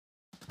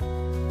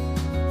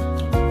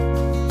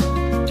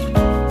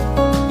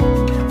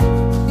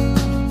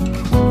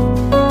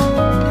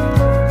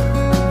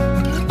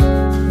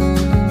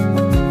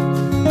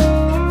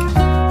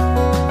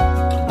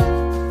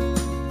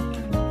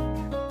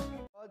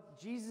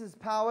Jesus'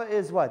 power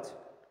is what?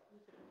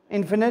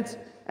 Infinite.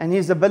 And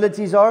his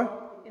abilities are?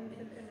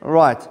 Infinite.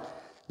 Right.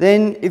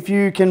 Then if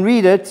you can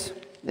read it,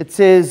 it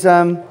says,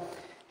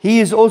 he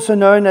is also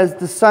known as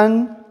the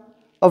Son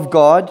of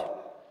God,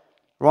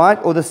 right?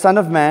 Or the Son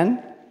of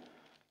Man,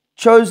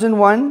 chosen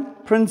one,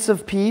 Prince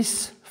of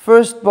Peace,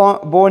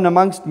 firstborn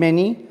amongst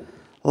many,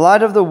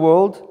 light of the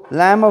world,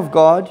 Lamb of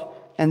God,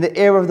 and the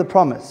heir of the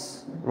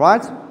promise.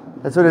 Right?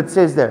 That's what it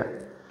says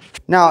there.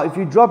 Now, if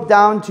you drop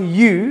down to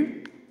you,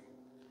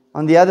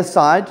 on the other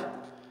side,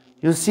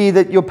 you'll see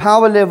that your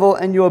power level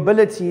and your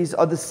abilities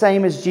are the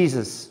same as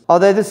Jesus. Are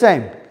they the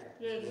same?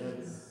 Yes.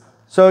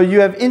 So you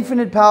have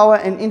infinite power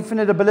and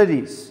infinite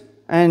abilities.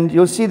 And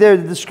you'll see there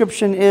the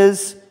description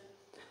is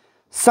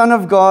Son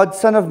of God,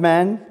 Son of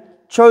Man,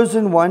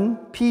 chosen one,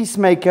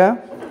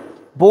 peacemaker,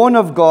 born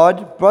of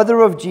God, brother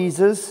of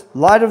Jesus,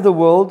 light of the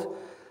world,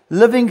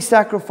 living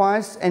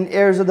sacrifice, and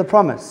heirs of the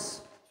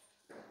promise.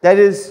 That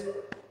is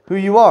who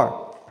you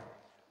are.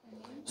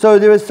 So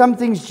there are some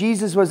things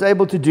Jesus was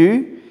able to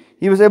do.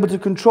 He was able to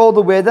control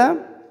the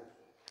weather.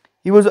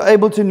 He was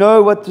able to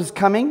know what was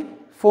coming,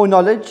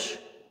 foreknowledge,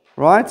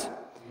 right?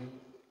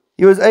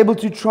 He was able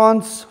to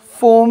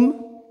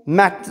transform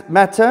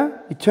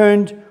matter. He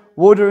turned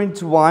water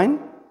into wine.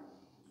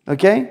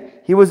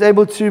 Okay? He was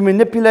able to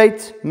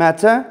manipulate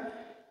matter.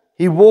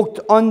 He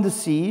walked on the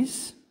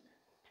seas.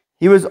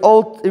 He was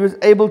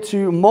able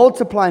to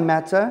multiply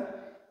matter.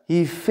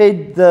 He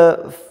fed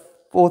the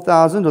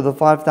 4,000 or the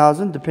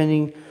 5,000,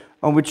 depending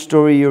on which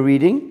story you're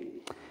reading.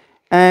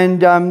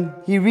 And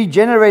he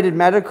regenerated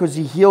matter because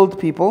he healed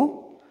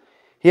people.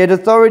 He had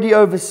authority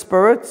over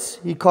spirits.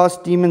 He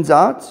cast demons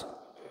out.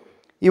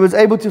 He was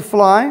able to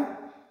fly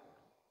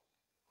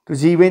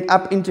because he went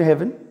up into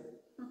heaven.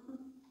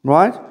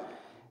 Right?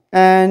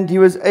 And he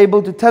was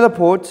able to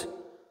teleport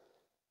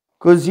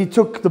because he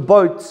took the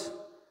boat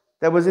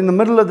that was in the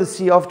middle of the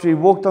sea after he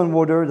walked on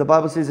water, the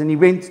Bible says, and he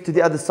went to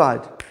the other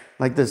side,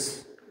 like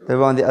this. They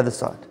were on the other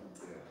side.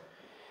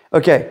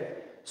 Okay,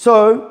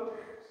 so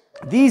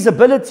these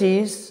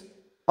abilities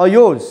are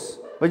yours.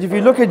 But if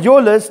you look at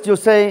your list, it'll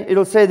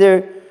say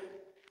they're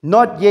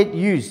not yet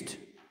used.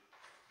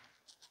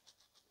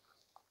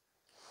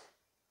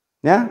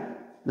 Yeah?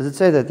 Does it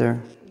say that there?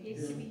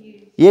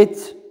 Yet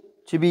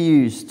to be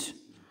used.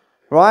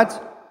 Right?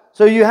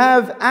 So you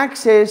have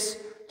access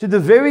to the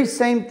very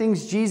same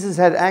things Jesus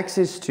had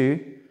access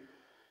to.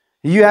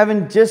 You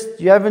haven't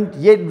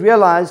yet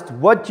realized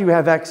what you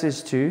have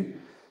access to.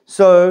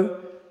 So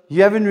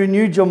you haven't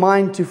renewed your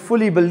mind to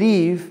fully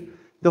believe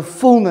the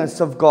fullness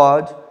of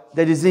God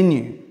that is in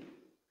you.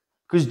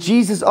 Because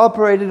Jesus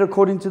operated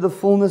according to the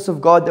fullness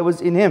of God that was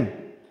in him.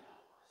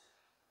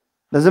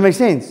 Does that make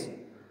sense?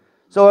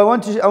 So I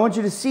want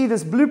you to see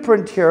this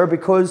blueprint here,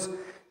 because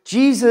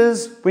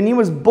Jesus, when he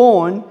was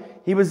born,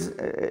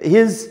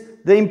 the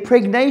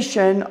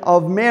impregnation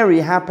of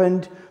Mary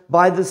happened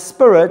by the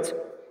Spirit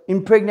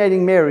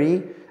impregnating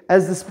Mary.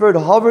 As the Spirit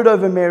hovered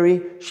over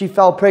Mary, she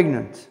fell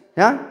pregnant.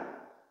 Yeah?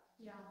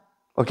 Yeah.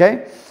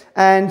 Okay?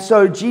 And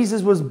so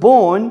Jesus was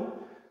born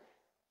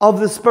of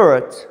the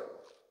Spirit.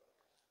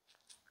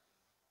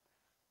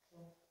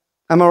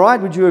 Am I right?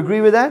 Would you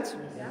agree with that?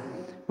 Yeah.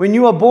 When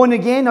you are born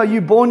again, are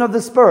you born of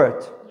the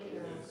Spirit?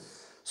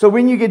 Yes. So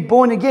when you get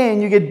born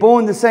again, you get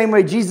born the same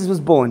way Jesus was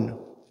born.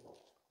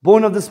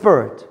 Born of the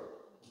Spirit.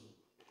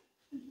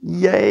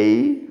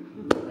 Yay.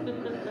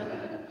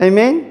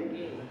 Amen.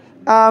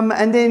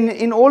 And then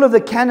in all of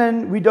the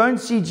canon, we don't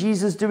see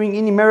Jesus doing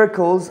any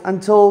miracles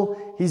until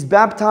he's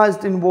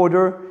baptized in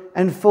water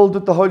and filled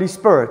with the Holy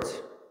Spirit.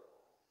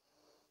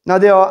 Now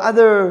there are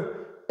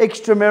other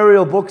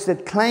extramural books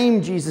that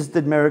claim Jesus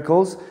did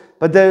miracles,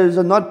 but those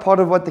are not part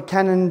of what the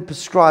canon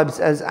prescribes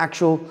as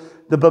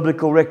the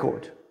biblical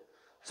record.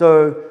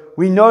 So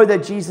we know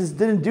that Jesus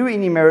didn't do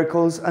any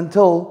miracles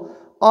until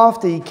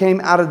after he came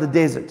out of the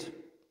desert.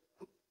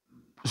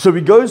 So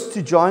he goes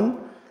to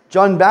John.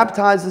 John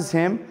baptizes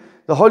him.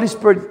 The Holy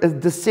Spirit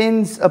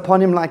descends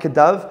upon him like a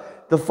dove.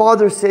 The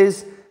Father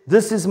says,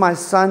 "This is my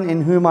Son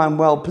in whom I am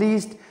well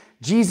pleased."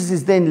 Jesus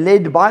is then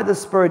led by the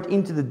Spirit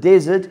into the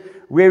desert,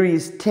 where he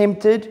is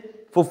tempted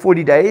for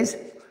 40 days.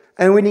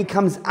 And when he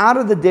comes out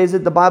of the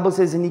desert, the Bible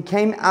says, and he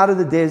came out of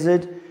the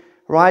desert,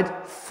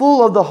 right,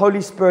 full of the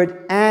Holy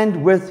Spirit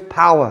and with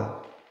power.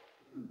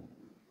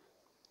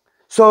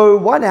 So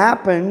what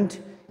happened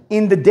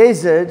in the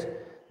desert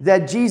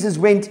that Jesus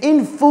went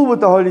in full with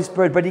the Holy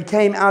Spirit, but he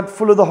came out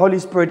full of the Holy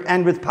Spirit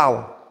and with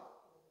power?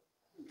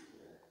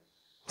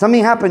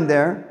 Something happened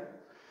there.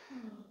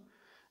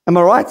 Am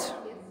I right?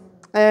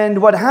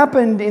 And what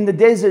happened in the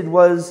desert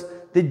was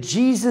that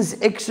Jesus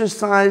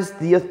exercised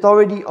the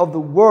authority of the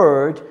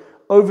Word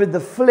over the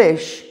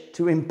flesh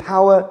to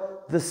empower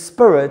the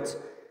Spirit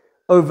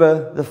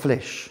over the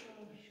flesh.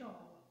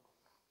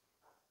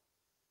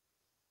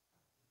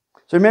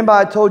 So remember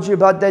I told you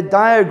about that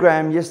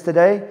diagram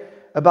yesterday,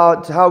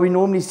 about how we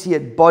normally see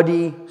it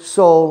body,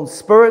 soul,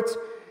 spirit,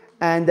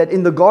 and that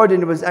in the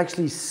garden it was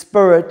actually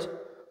spirit,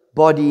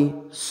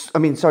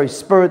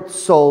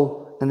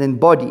 soul, and then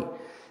body.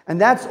 And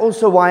that's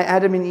also why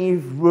Adam and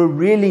Eve were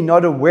really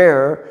not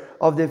aware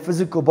of their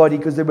physical body,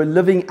 because they were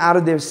living out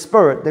of their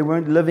spirit. They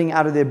weren't living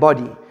out of their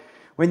body.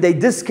 When they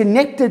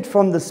disconnected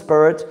from the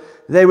spirit,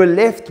 they were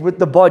left with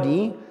the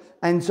body,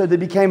 and so they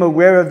became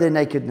aware of their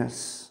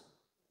nakedness.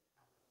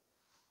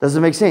 Does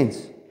it make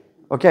sense?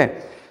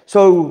 Okay.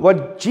 So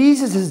what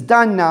Jesus has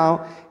done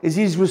now is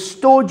He's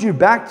restored you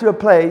back to a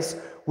place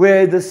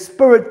where the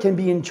Spirit can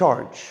be in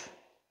charge.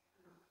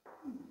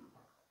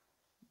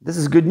 This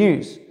is good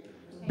news.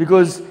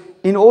 Because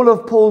in all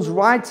of Paul's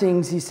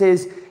writings, he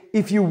says,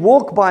 if you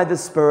walk by the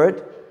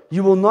Spirit,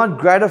 you will not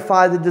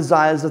gratify the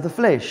desires of the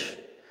flesh.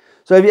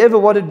 So have you ever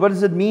wondered, what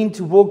does it mean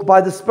to walk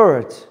by the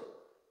Spirit?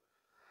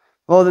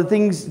 Well,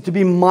 to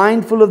be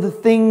mindful of the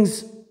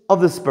things of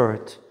the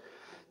Spirit.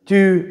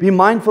 To be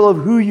mindful of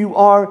who you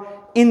are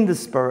in the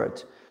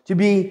Spirit. To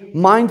be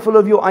mindful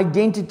of your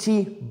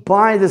identity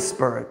by the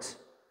Spirit.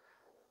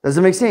 Does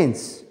it make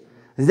sense?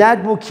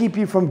 That will keep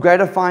you from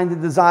gratifying the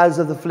desires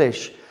of the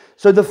flesh.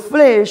 So the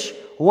flesh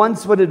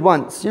wants what it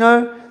wants. You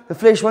know, the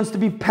flesh wants to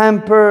be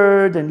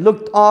pampered and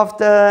looked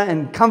after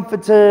and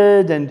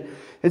comforted, and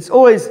it's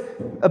always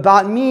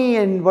about me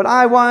and what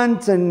I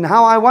want and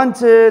how I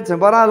want it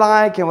and what I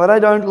like and what I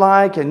don't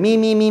like and me.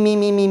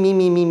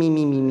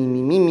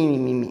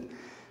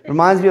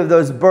 Reminds me of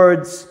those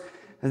birds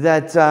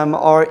that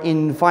are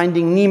in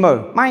Finding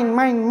Nemo. Mine.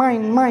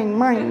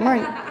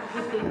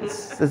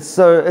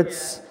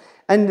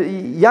 And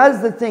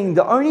here's the thing,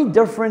 the only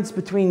difference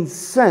between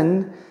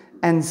sin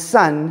and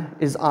son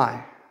is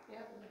I.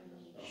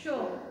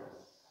 Sure.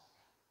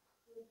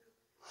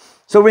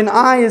 So when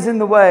I is in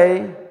the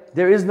way,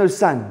 there is no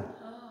son.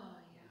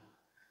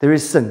 There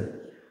is sin.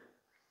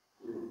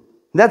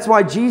 That's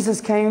why Jesus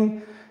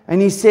came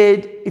and He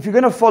said, if you're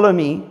going to follow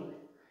me,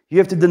 you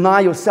have to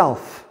deny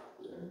yourself.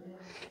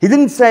 He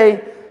didn't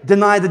say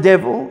deny the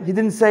devil. He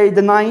didn't say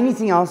deny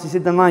anything else. He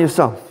said deny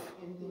yourself.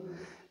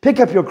 Pick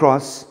up your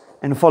cross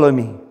and follow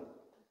me.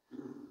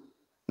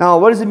 Now,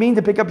 what does it mean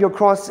to pick up your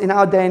cross in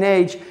our day and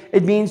age?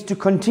 It means to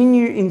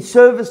continue in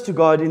service to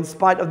God in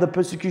spite of the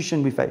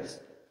persecution we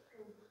face.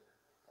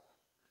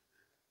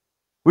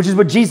 Which is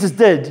what Jesus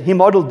did. He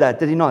modeled that,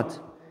 did He not?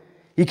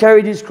 He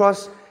carried His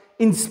cross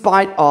in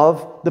spite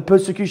of the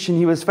persecution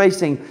He was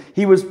facing.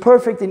 He was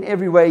perfect in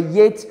every way,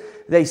 yet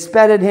they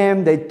spat at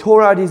Him, they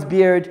tore out His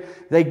beard,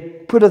 they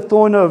put a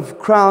thorn of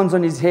crowns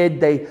on His head,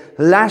 they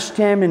lashed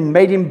Him and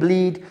made Him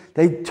bleed,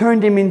 they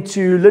turned Him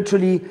into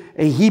literally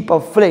a heap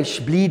of flesh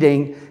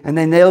bleeding, and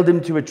they nailed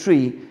Him to a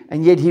tree,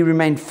 and yet He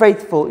remained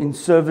faithful in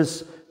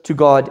service to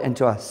God and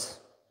to us.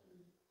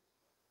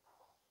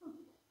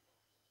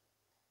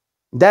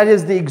 That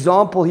is the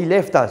example He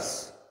left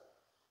us.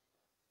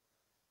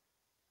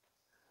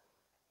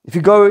 If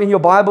you go in your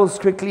Bibles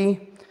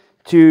quickly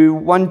to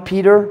 1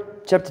 Peter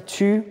chapter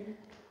 2.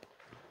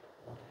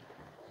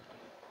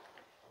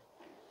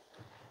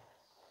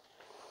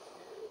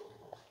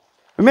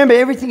 Remember,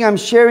 everything I'm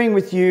sharing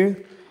with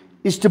you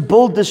is to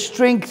build the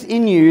strength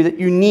in you that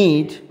you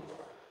need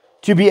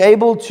to be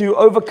able to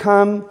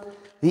overcome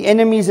the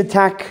enemy's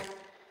attack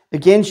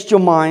against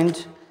your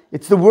mind.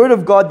 It's the Word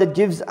of God that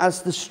gives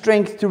us the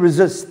strength to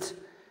resist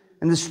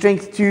and the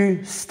strength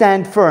to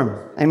stand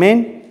firm.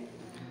 Amen?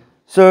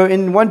 So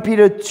in 1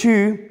 Peter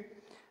 2,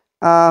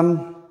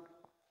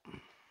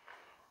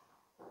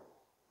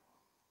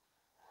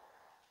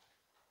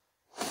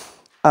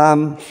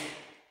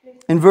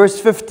 in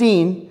verse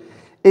 15,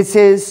 it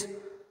says,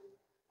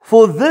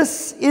 "For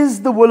this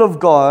is the will of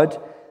God,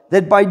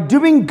 that by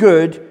doing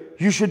good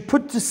you should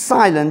put to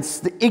silence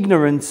the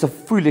ignorance of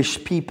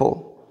foolish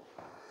people.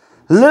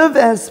 Live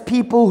as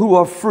people who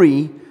are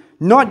free,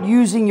 not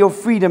using your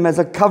freedom as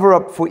a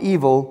cover-up for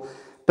evil,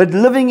 but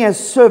living as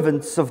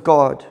servants of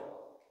God.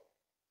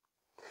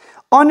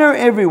 Honor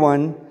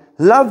everyone,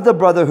 love the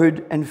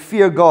brotherhood, and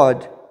fear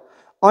God.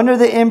 Honor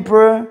the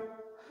emperor.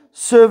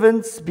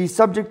 Servants, be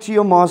subject to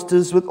your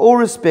masters with all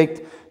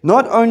respect,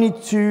 not only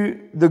to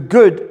the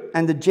good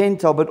and the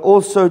Gentile, but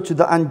also to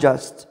the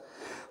unjust.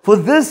 For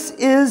this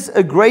is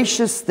a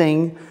gracious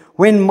thing,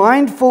 when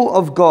mindful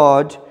of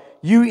God,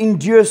 you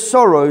endure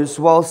sorrows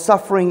while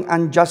suffering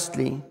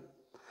unjustly.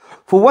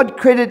 For what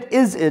credit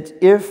is it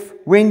if,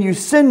 when you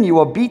sin, you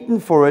are beaten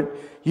for it,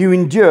 you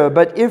endure?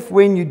 But if,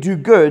 when you do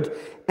good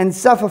and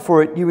suffer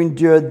for it, you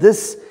endure,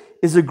 this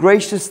is a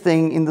gracious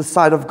thing in the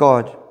sight of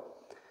God.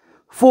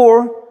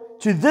 For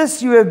to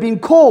this you have been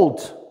called."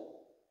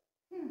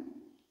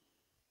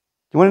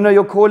 You want to know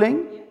your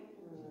calling?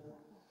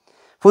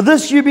 "For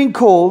this you've been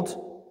called,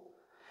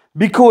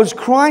 because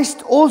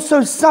Christ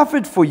also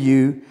suffered for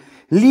you,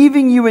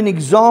 leaving you an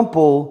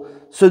example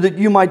so that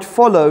you might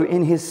follow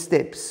in His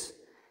steps.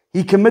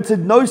 He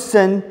committed no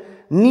sin,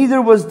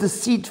 neither was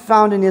deceit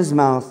found in His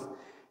mouth.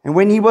 And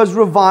when He was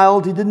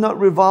reviled, He did not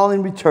revile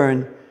in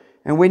return.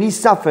 And when He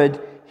suffered,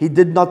 He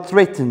did not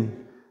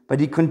threaten, but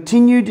He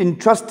continued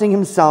entrusting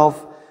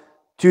Himself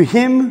to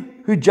Him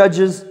who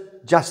judges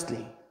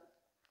justly."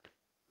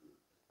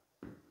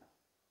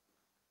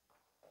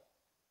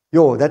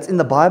 Yo, that's in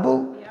the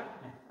Bible? Yeah.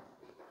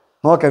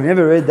 Mark, I've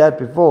never read that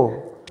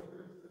before.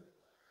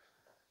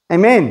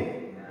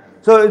 Amen.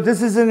 So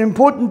this is an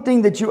important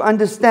thing that you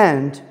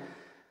understand,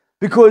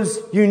 because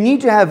you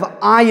need to have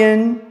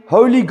iron,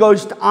 Holy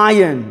Ghost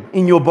iron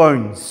in your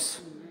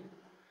bones.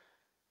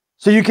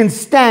 So you can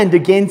stand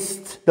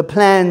against the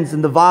plans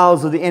and the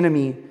wiles of the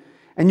enemy,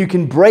 and you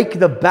can break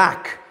the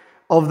back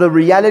of the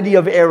reality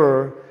of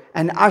error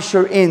and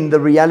usher in the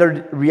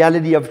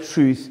reality of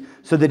truth,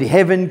 so that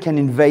heaven can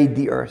invade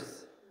the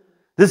earth.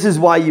 This is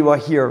why you are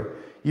here.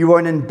 You are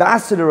an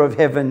ambassador of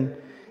heaven,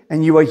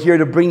 and you are here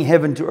to bring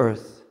heaven to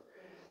earth.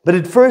 But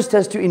it first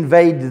has to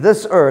invade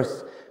this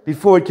earth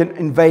before it can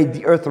invade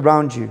the earth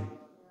around you.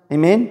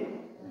 Amen?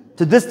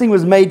 So this thing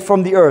was made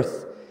from the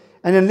earth.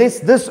 And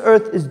unless this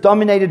earth is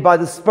dominated by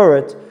the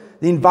Spirit,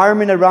 the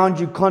environment around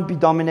you can't be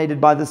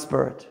dominated by the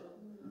Spirit.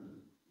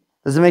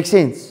 Does it make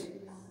sense?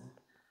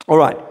 All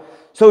right.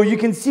 So you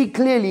can see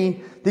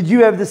clearly that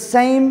you have the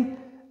same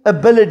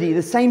ability,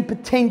 the same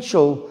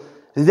potential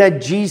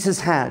that Jesus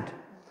had.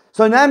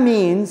 So that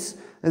means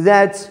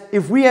that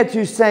if we had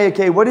to say,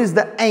 okay, what is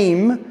the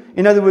aim?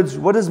 In other words,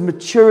 what does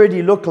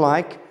maturity look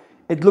like?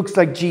 It looks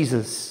like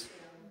Jesus.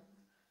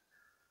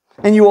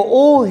 And you are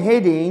all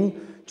heading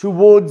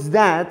towards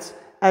that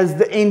as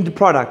the end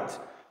product.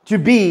 To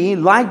be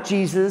like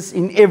Jesus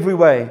in every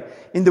way.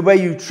 In the way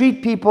you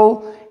treat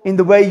people, in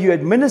the way you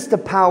administer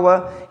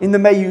power, in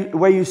the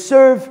way you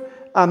serve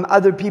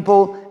other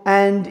people,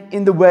 and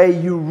in the way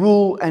you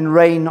rule and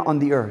reign on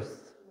the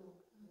earth.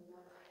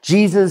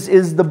 Jesus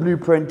is the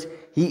blueprint.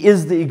 He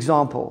is the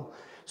example.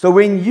 So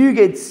when you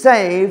get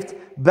saved,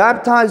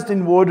 baptized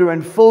in water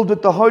and filled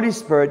with the Holy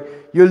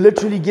Spirit, you're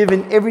literally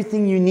given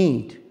everything you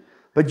need,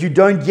 but you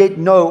don't yet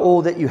know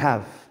all that you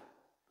have.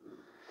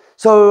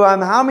 So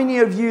how many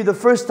of you, the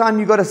first time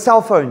you got a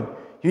cell phone,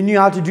 you knew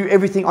how to do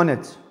everything on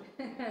it?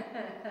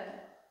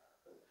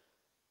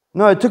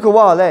 No, it took a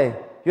while, eh?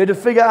 You had to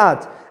figure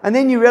out. And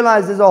then you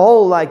realize there's a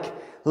whole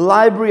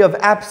library of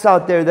apps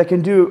out there that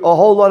can do a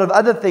whole lot of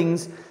other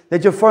things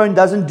that your phone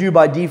doesn't do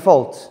by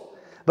default.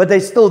 But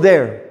they're still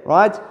there,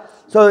 right?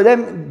 So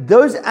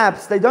those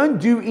apps, they don't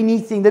do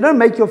anything. They don't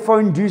make your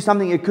phone do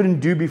something it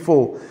couldn't do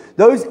before.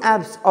 Those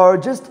apps are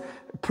just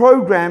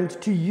programmed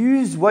to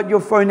use what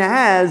your phone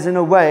has in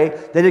a way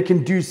that it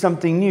can do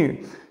something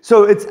new.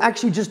 So it's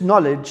actually just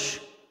knowledge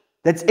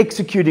that's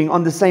executing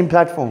on the same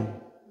platform.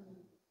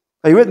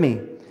 Are you with me?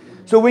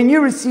 So when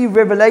you receive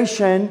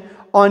revelation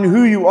on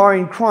who you are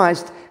in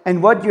Christ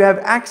and what you have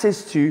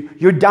access to,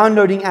 you're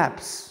downloading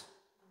apps.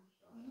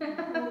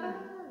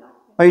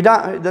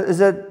 Does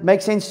that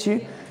make sense to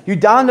you? You're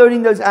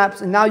downloading those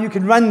apps and now you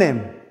can run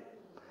them.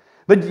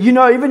 But you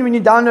know, even when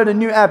you download a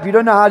new app, you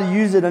don't know how to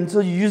use it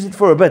until you use it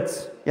for a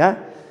bit.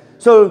 Yeah?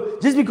 So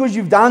just because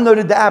you've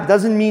downloaded the app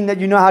doesn't mean that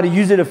you know how to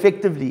use it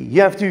effectively.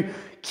 You have to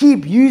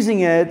keep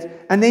using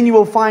it, and then you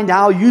will find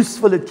how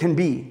useful it can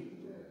be.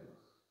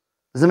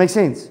 Does that make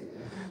sense?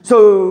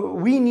 So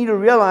we need to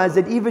realize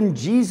that even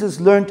Jesus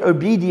learned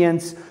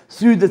obedience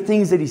through the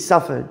things that he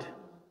suffered.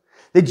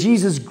 That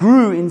Jesus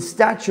grew in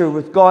stature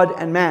with God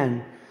and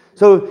man.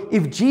 So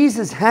if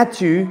Jesus had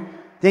to,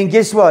 then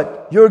guess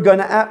what? You're going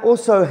to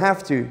also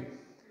have to.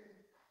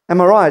 Am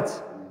I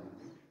right?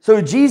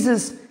 So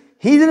Jesus,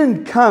 he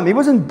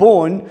wasn't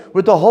born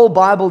with the whole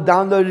Bible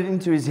downloaded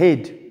into his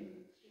head.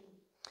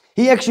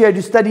 He actually had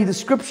to study the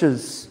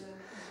scriptures.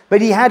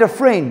 But he had a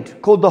friend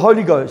called the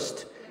Holy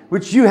Ghost,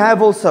 which you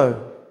have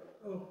also.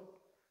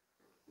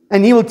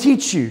 And he will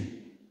teach you.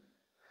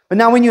 But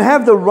now when you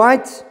have the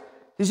right,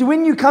 you see,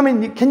 when you come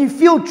in, can you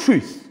feel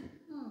truth?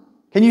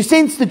 Can you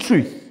sense the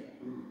truth?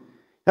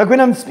 Like when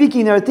I'm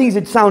speaking, there are things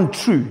that sound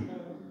true.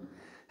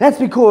 That's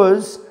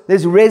because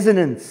there's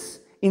resonance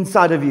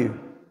inside of you.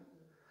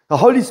 The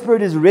Holy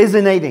Spirit is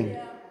resonating.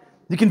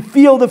 You can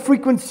feel the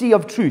frequency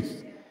of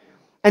truth.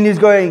 And he's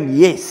going,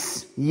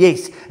 yes,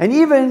 yes. And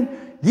even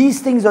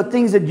these things are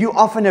things that you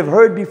often have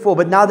heard before,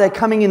 but now they're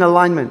coming in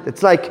alignment.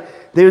 It's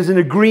like there's an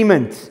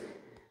agreement.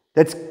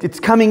 It's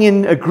coming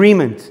in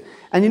agreement.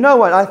 And you know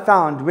what I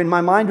found when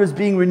my mind was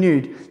being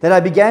renewed? That I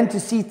began to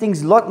see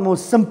things a lot more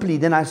simply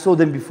than I saw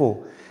them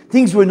before.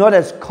 Things were not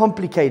as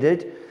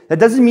complicated. That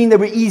doesn't mean they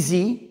were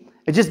easy.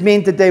 It just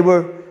meant that they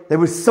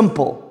were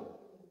simple.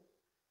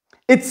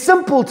 It's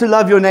simple to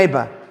love your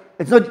neighbor.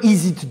 It's not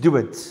easy to do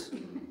it.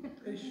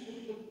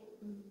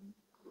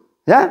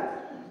 Yeah?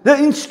 The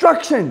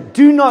instruction,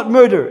 do not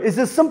murder, is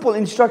a simple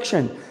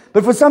instruction.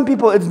 But for some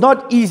people, it's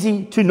not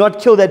easy to not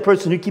kill that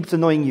person who keeps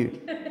annoying you.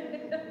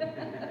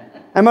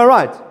 Am I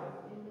right?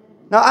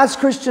 Now, us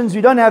Christians,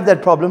 we don't have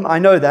that problem. I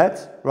know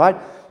that, right?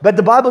 But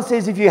the Bible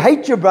says if you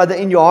hate your brother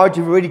in your heart,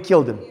 you've already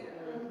killed him.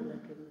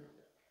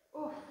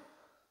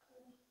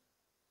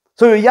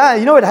 So yeah,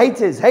 you know what hate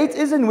is? Hate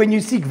isn't when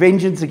you seek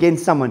vengeance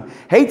against someone.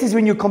 Hate is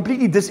when you're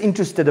completely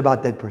disinterested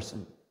about that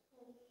person.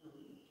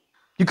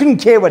 You couldn't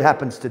care what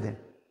happens to them.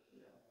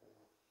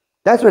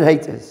 That's what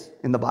hate is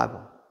in the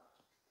Bible.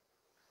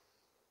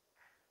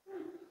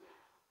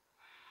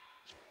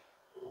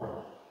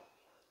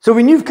 So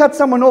when you've cut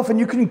someone off and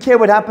you couldn't care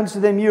what happens to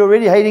them, you're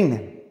already hating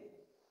them.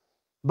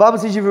 The Bible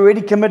says you've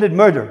already committed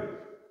murder.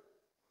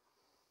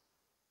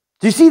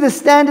 Do you see the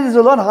standard is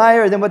a lot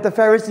higher than what the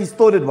Pharisees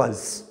thought it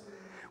was?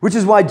 Which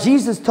is why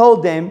Jesus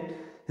told them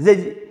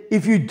that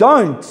if you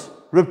don't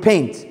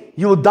repent,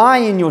 you will die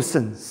in your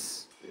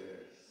sins.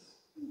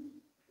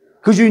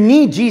 Because you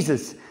need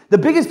Jesus. The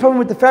biggest problem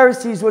with the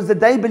Pharisees was that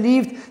they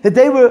believed that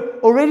they were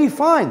already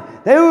fine.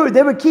 They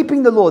were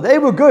keeping the law. They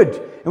were good.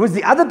 It was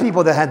the other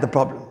people that had the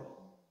problem.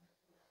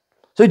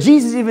 So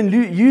Jesus even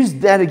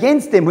used that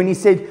against them when he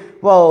said,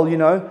 well, you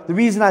know, the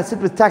reason I sit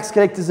with tax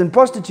collectors and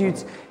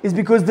prostitutes is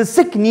because the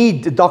sick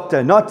need a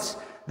doctor, not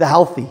the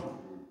healthy.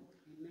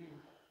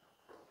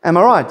 Am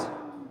I right?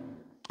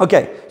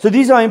 Okay, so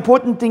these are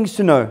important things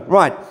to know.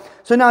 Right.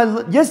 So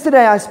now,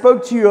 yesterday I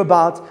spoke to you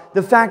about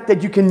the fact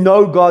that you can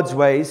know God's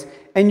ways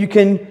and you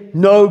can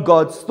know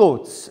God's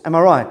thoughts. Am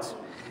I right?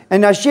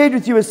 And I shared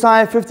with you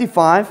Isaiah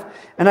 55,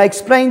 and I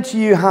explained to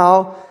you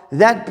how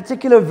that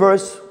particular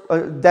verse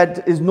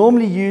that is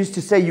normally used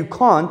to say you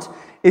can't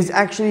is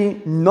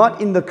actually not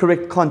in the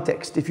correct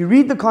context. If you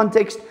read the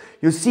context,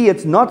 you'll see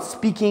it's not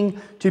speaking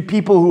to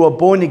people who are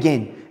born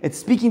again. It's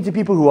speaking to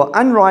people who are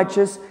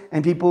unrighteous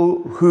and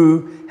people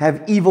who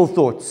have evil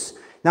thoughts.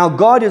 Now,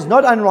 God is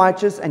not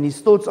unrighteous and His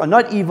thoughts are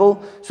not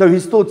evil, so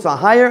His thoughts are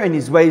higher and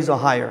His ways are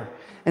higher.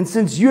 And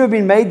since you have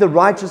been made the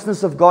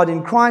righteousness of God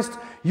in Christ,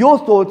 your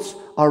thoughts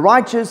are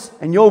righteous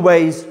and your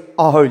ways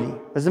are holy.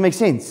 Does that make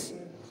sense?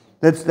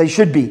 They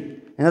should be.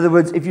 In other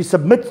words, if you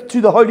submit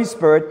to the Holy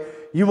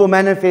Spirit, you will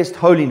manifest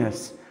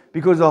holiness,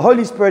 because the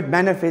Holy Spirit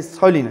manifests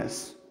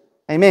holiness.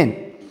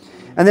 Amen.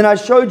 And then I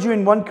showed you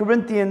in 1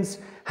 Corinthians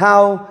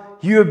how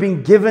you have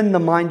been given the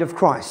mind of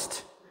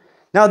Christ.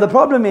 Now the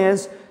problem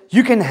is,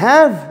 you can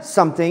have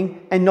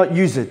something and not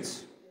use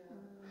it.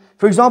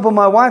 For example,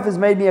 my wife has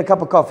made me a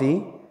cup of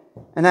coffee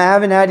and I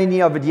haven't had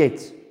any of it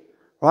yet.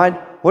 Right?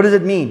 What does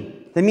it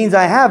mean? That means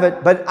I have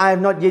it, but I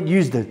have not yet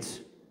used it.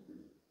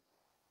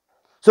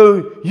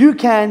 So you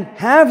can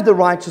have the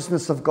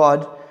righteousness of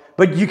God,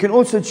 but you can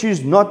also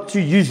choose not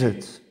to use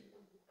it.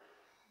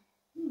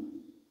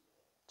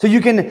 So you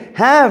can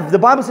have, the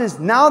Bible says,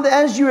 now that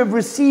as you have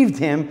received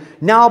Him,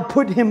 now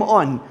put Him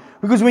on.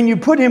 Because when you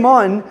put Him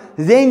on,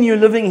 then you're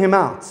living Him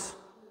out.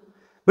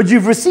 But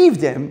you've received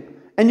Him,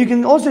 and you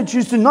can also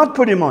choose to not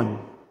put Him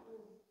on.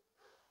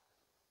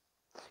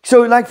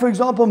 So like, for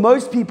example,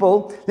 most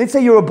people, let's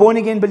say you're a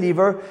born-again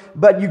believer,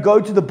 but you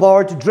go to the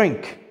bar to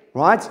drink,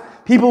 right?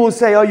 People will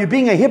say, oh, you're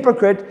being a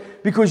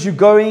hypocrite because you're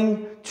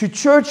going to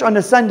church on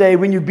a Sunday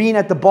when you've been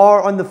at the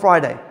bar on the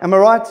Friday. Am I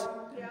right?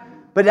 Yeah.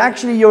 But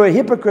actually, you're a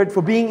hypocrite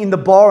for being in the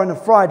bar on a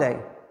Friday.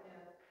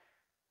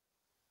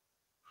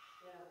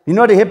 You're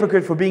not a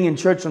hypocrite for being in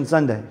church on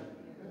Sunday.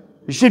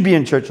 You should be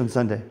in church on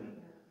Sunday.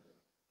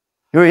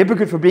 You're a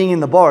hypocrite for being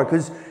in the bar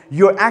because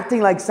you're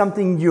acting like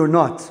something you're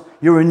not.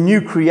 You're a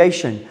new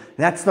creation.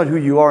 That's not who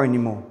you are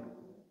anymore.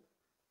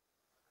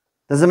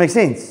 Does that make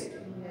sense?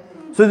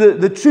 So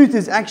the truth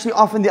is actually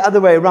often the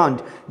other way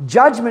around.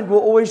 Judgment will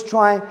always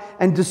try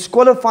and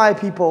disqualify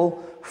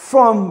people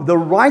from the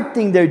right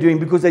thing they're doing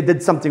because they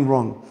did something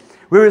wrong.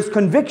 Whereas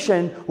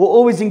conviction will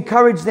always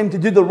encourage them to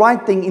do the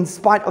right thing in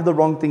spite of the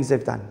wrong things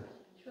they've done.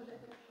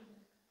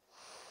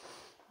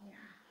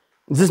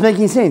 Is this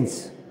making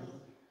sense?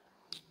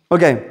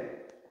 Okay.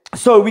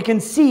 So we can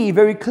see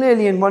very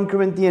clearly in 1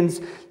 Corinthians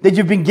that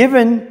you've been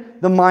given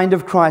the mind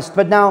of Christ.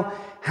 But now,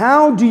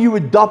 how do you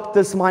adopt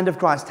this mind of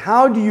Christ?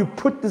 How do you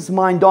put this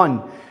mind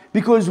on?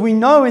 Because we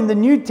know in the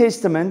New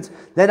Testament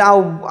that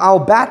our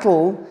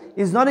battle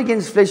is not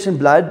against flesh and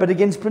blood, but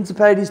against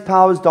principalities,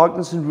 powers,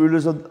 darkness, and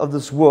rulers of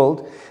this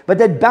world. But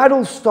that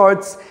battle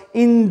starts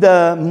in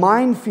the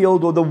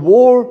minefield or the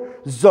war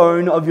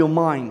zone of your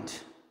mind.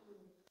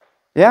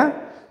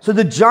 Yeah? So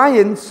the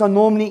giants are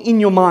normally in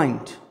your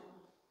mind.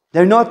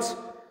 They're not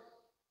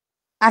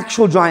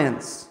actual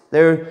giants.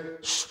 They're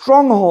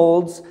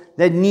strongholds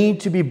that need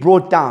to be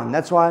brought down.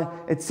 That's why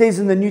it says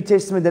in the New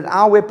Testament that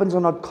our weapons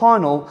are not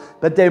carnal,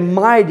 but they're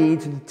mighty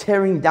to the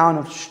tearing down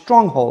of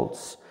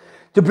strongholds,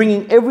 to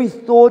bringing every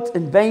thought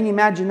and vain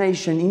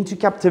imagination into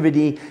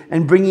captivity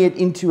and bringing it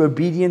into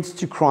obedience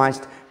to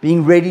Christ,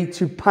 being ready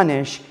to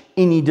punish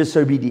any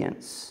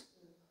disobedience.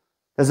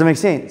 Does that make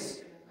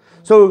sense?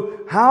 So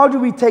how do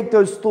we take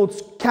those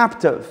thoughts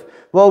captive?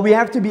 Well, we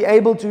have to be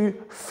able to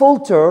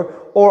filter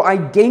or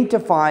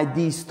identify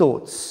these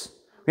thoughts.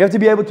 We have to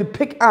be able to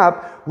pick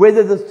up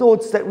whether the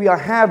thoughts that we are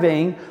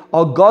having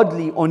are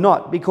godly or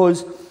not.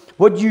 Because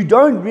what you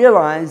don't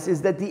realize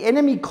is that the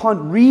enemy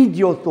can't read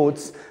your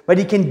thoughts, but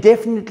he can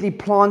definitely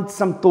plant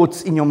some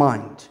thoughts in your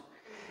mind.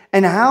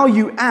 And how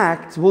you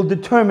act will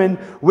determine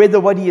whether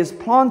what he has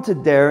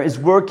planted there is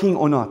working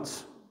or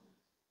not.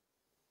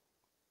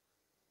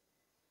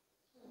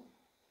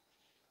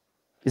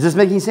 Is this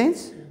making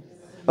sense?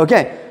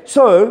 Okay,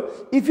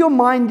 so if your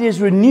mind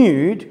is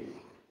renewed,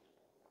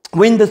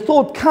 when the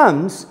thought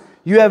comes,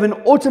 you have an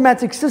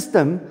automatic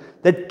system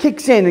that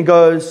kicks in and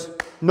goes,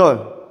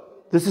 no,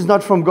 this is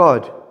not from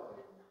God.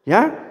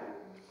 Yeah?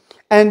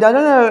 And I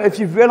don't know if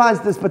you've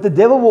realized this, but the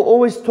devil will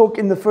always talk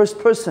in the first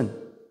person.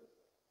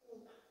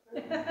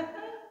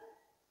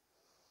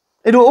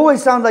 It will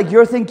always sound like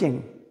you're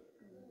thinking.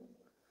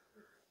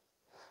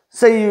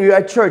 Say you're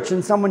at church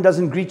and someone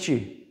doesn't greet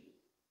you.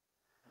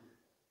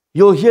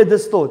 You'll hear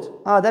this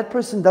thought, that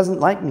person doesn't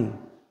like me.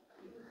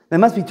 They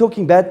must be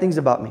talking bad things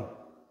about me.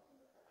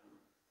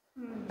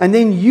 And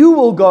then you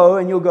will go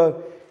and you'll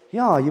go,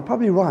 yeah, you're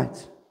probably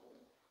right.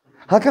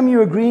 How come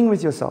you're agreeing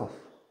with yourself?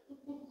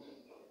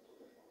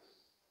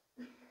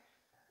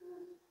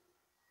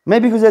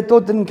 Maybe because that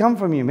thought didn't come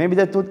from you. Maybe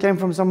that thought came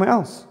from somewhere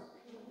else.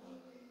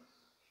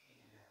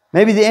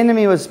 Maybe the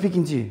enemy was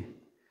speaking to you.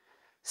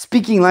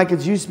 Speaking like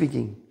it's you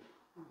speaking.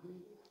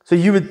 So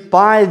you would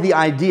buy the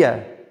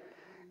idea.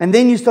 And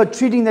then you start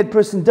treating that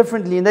person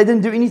differently, and they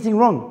didn't do anything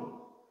wrong.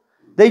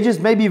 They just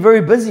may be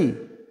very busy.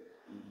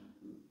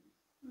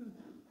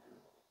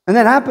 And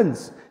that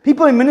happens.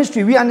 People in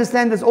ministry, we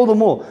understand this all the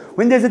more.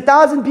 When there's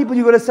 1,000 people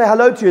you've got to say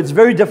hello to, it's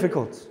very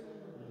difficult.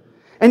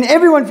 And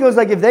everyone feels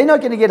like if they're not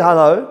going to get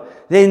hello,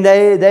 then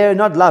they are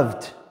not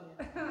loved.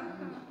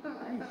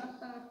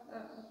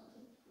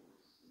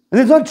 And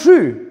it's not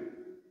true.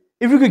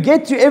 If we could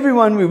get to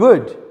everyone, we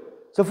would.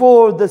 So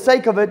for the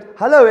sake of it,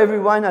 hello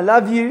everyone, I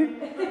love you.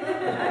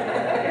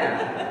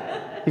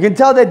 You can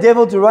tell that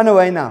devil to run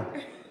away now.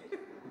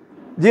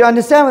 Do you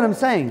understand what I'm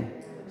saying?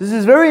 This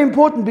is very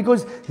important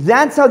because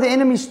that's how the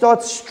enemy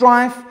starts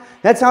strife.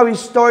 That's how he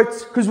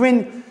starts. Because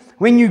when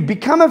you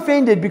become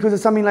offended because of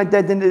something like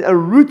that, then a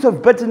root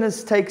of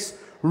bitterness takes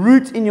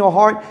root in your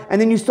heart. And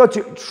then you start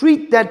to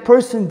treat that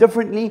person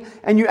differently.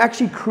 And you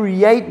actually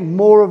create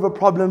more of a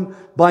problem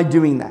by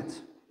doing that.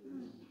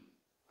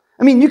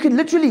 I mean, you can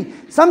literally,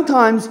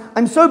 sometimes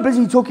I'm so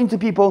busy talking to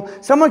people,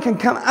 someone can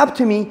come up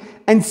to me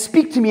and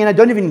speak to me and I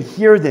don't even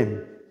hear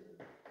them.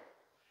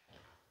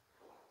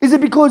 Is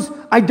it because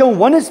I don't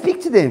want to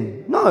speak to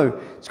them? No,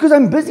 it's because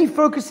I'm busy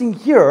focusing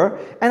here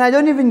and I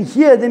don't even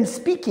hear them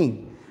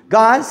speaking.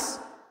 Guys,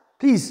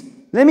 please,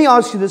 let me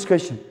ask you this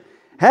question.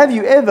 Have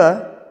you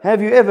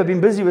ever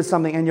been busy with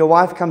something and your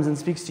wife comes and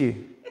speaks to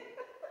you?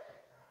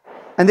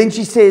 And then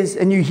she says,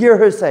 and you hear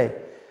her say,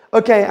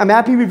 okay, I'm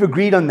happy we've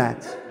agreed on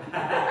that.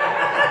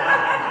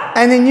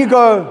 And then you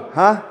go,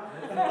 huh?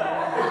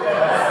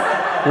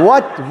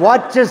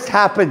 What just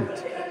happened?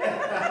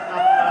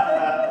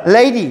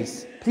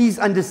 Ladies, please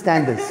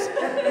understand this.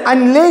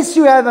 Unless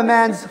you have a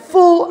man's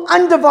full,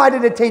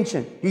 undivided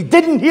attention, he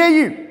didn't hear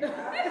you.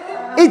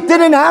 It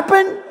didn't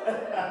happen.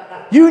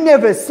 You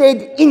never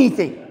said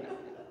anything.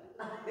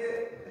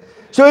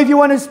 So if you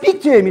want to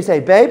speak to him, you say,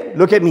 babe,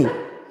 look at me.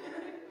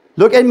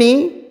 Look at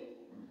me.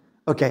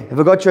 Okay, have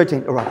I got your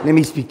attention? All right, let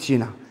me speak to you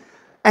now.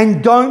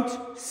 And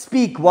don't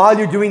speak while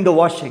you're doing the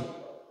washing.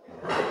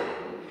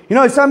 You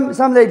know,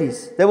 some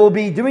ladies, they will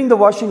be doing the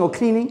washing or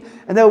cleaning,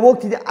 and they'll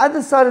walk to the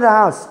other side of the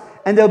house,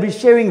 and they'll be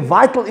sharing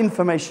vital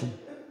information.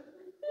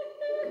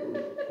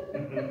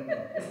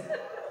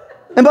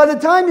 And by the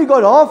time you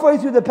got halfway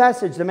through the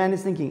passage, the man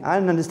is thinking, I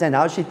don't understand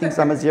how she thinks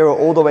I'm a zero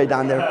all the way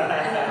down there.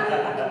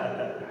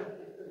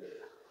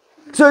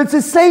 So it's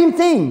the same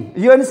thing.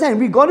 You understand?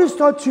 We've got to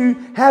start to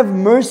have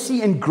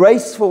mercy and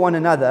grace for one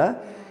another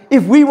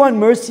if we want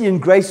mercy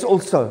and grace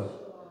also.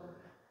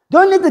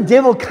 Don't let the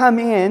devil come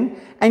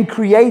in and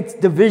create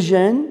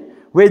division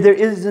where there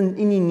isn't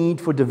any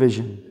need for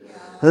division.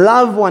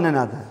 Love one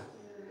another.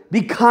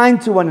 Be kind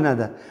to one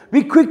another.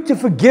 Be quick to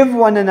forgive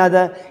one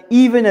another,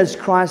 even as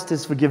Christ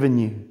has forgiven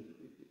you.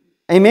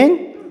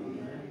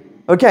 Amen?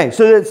 Okay,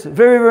 so that's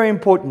very, very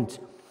important.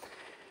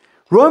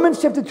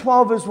 Romans chapter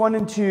 12, verse 1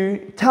 and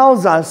 2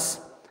 tells us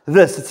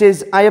this. It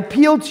says, I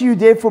appeal to you,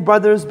 therefore,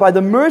 brothers, by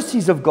the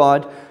mercies of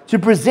God, to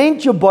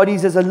present your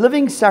bodies as a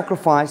living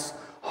sacrifice,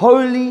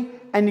 holy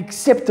and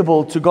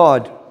acceptable to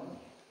God,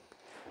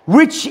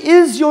 which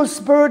is your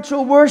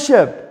spiritual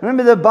worship.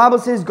 Remember, the Bible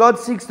says God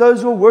seeks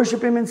those who will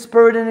worship Him in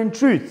spirit and in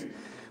truth.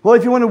 Well,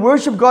 if you want to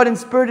worship God in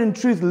spirit and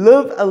truth,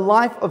 live a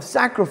life of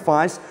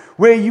sacrifice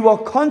where you are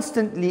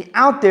constantly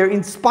out there,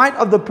 in spite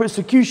of the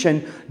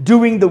persecution,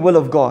 doing the will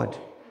of God.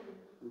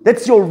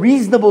 That's your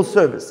reasonable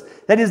service.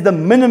 That is the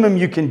minimum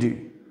you can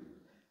do.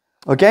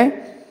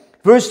 Okay?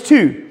 Verse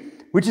 2,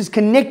 which is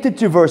connected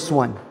to verse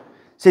 1,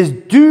 says,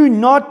 do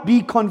not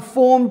be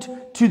conformed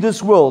to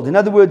this world. In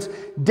other words,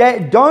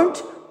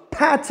 don't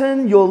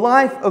pattern your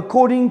life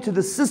according to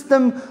the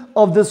system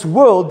of this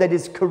world that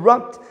is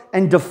corrupt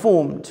and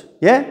deformed.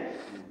 Yeah?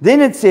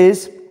 Then it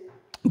says,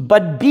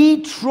 but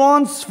be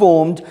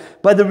transformed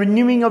by the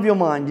renewing of your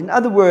mind. In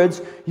other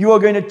words, you are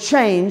going to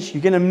change,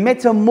 you're going to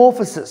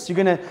metamorphosis.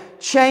 You're going to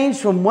change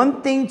from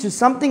one thing to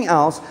something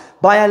else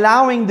by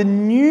allowing the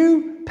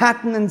new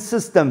pattern and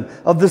system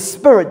of the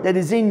Spirit that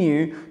is in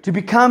you to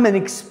become an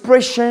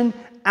expression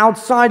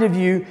outside of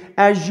you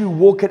as you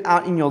walk it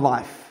out in your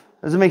life.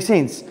 Does it make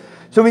sense?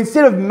 So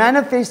instead of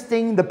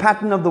manifesting the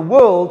pattern of the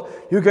world,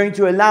 you're going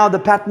to allow the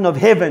pattern of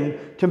heaven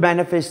to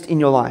manifest in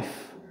your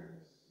life.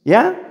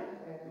 Yeah?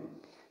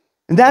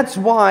 And that's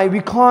why we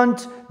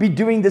can't be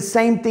doing the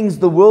same things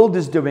the world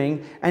is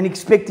doing and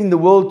expecting the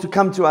world to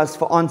come to us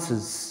for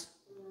answers.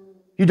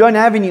 You don't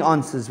have any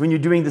answers when you're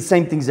doing the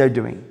same things they're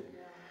doing.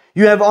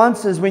 You have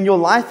answers when your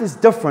life is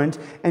different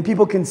and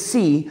people can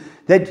see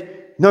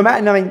that No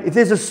matter, I mean, if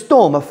there's a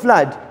storm, a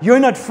flood, you're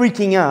not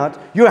freaking out.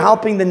 You're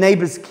helping the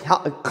neighbors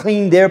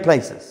clean their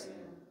places.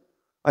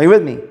 Are you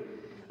with me?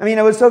 I mean,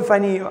 it was so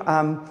funny.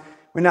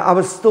 When I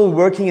was still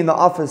working in the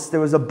office, there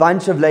was a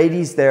bunch of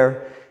ladies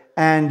there,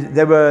 and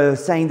they were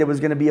saying there was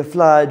going to be a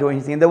flood or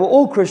anything. And they were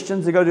all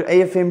Christians. They go to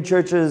AFM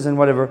churches and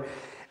whatever.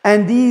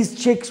 And these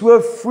chicks were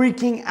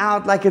freaking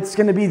out like it's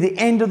going to be the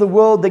end of the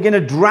world. They're going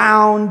to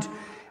drown.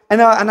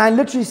 And I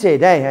literally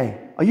said,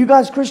 hey, are you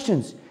guys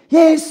Christians?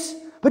 Yes,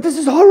 but this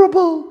is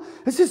horrible.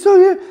 This is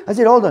so... I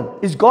said, hold on.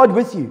 Is God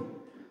with you?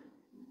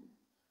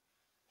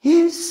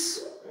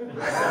 Yes.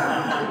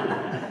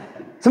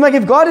 So I'm like,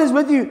 if God is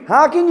with you,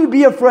 how can you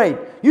be afraid?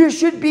 You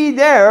should be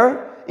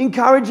there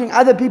encouraging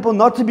other people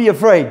not to be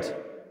afraid.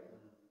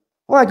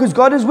 Why? Because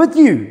God is with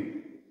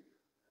you.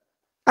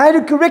 I had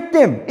to correct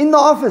them in the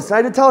office. I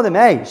had to tell them,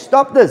 hey,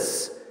 stop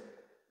this.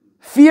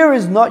 Fear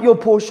is not your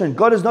portion.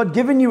 God has not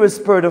given you a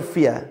spirit of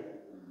fear.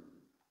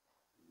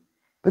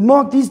 But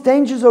Mark, these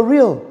dangers are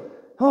real.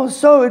 Oh,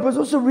 so it was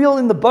also real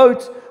in the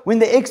boat when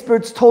the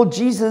experts told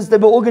Jesus they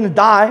were all going to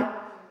die.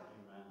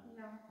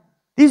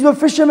 These were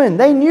fishermen.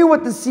 They knew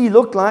what the sea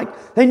looked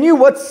like. They knew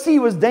what sea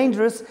was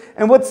dangerous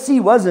and what sea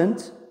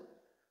wasn't.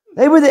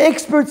 They were the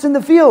experts in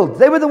the field.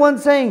 They were the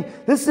ones saying,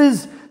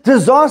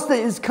 disaster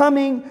is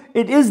coming.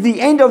 It is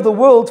the end of the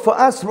world for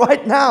us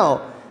right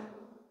now.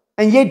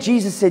 And yet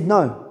Jesus said,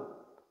 no.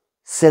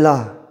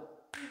 Selah.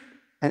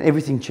 And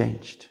everything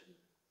changed.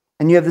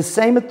 And you have the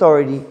same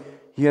authority.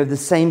 You have the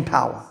same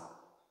power.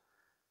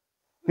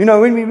 You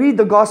know, when we read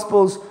the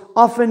Gospels,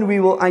 often we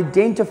will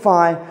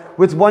identify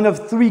with one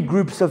of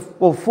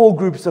four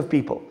groups of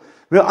people.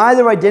 We'll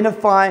either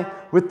identify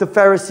with the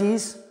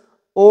Pharisees,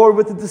 or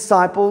with the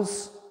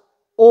disciples,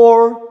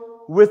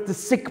 or with the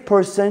sick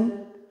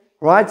person,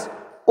 right?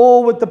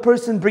 Or with the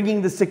person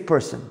bringing the sick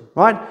person,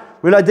 right?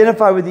 We'll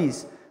identify with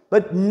these.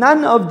 But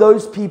none of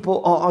those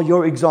people are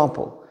your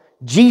example.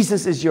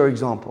 Jesus is your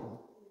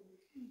example.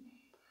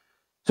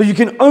 So you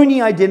can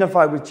only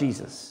identify with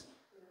Jesus.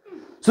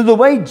 So the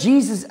way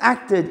Jesus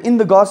acted in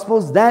the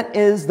Gospels, that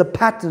is the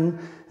pattern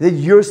that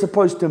you're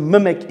supposed to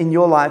mimic in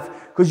your life,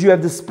 because you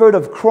have the Spirit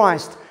of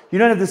Christ. You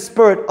don't have the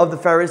spirit of the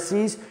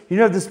Pharisees. You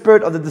don't have the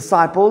spirit of the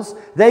disciples.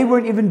 They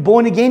weren't even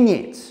born again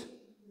yet.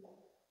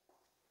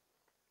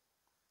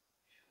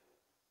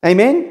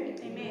 Amen?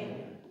 Amen.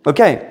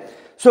 Okay.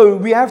 So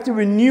we have to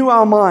renew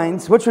our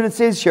minds. Watch what it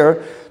says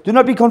here. Do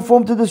not be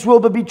conformed to this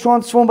world, but be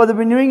transformed by the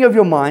renewing of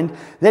your mind,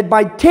 that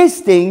by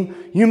testing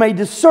you may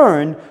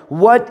discern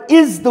what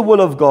is the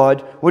will of God,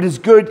 what is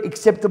good,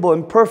 acceptable,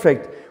 and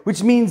perfect.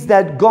 Which means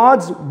that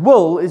God's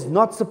will is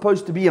not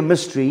supposed to be a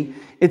mystery.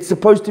 It's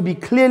supposed to be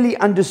clearly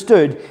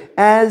understood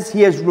as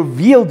He has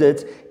revealed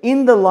it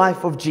in the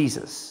life of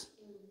Jesus.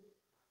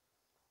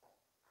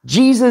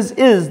 Jesus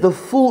is the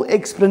full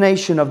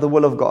explanation of the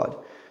will of God.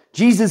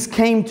 Jesus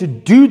came to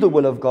do the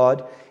will of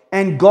God,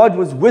 and God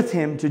was with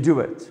Him to do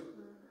it.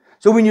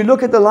 So when you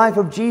look at the life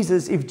of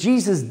Jesus, if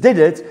Jesus did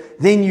it,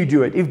 then you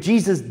do it. If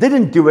Jesus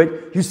didn't do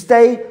it, you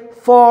stay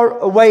far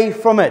away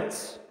from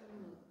it.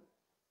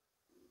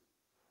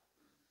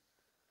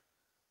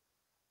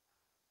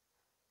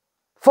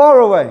 Far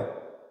away.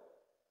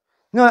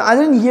 No, I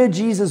didn't hear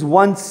Jesus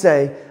once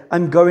say,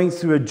 I'm going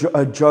through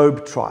a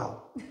Job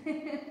trial.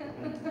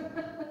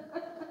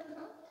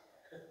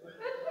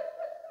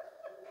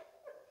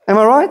 Am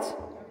I right?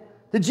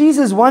 Did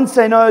Jesus once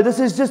say, no,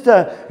 this is just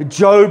a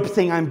Job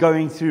thing I'm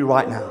going through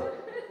right now?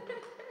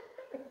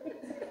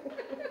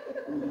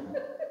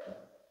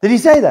 Did He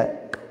say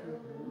that?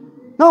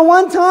 Not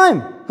one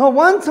time. Not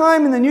one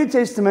time in the New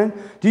Testament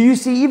do you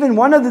see even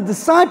one of the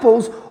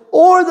disciples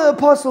or the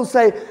apostles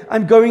say,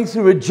 I'm going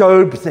through a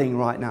Job thing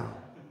right now.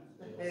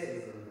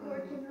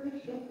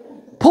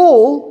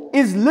 Paul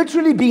is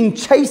literally being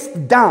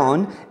chased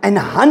down and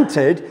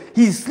hunted.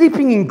 He's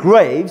sleeping in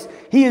graves.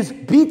 He is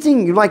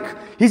beating, like,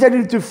 he's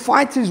having to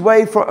fight his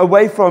way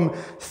away from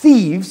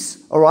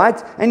thieves, all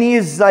right? And he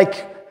is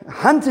like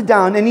hunted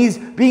down and he's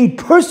being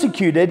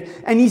persecuted,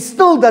 and he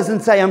still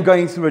doesn't say, I'm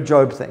going through a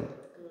Job thing.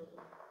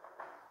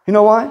 You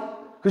know why?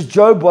 Because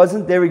Job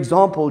wasn't their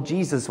example,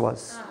 Jesus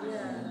was.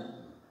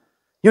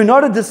 You're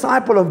not a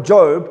disciple of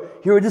Job,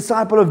 you're a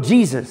disciple of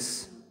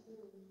Jesus.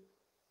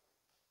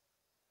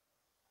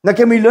 Now,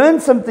 can we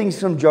learn some things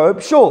from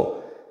Job?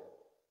 Sure.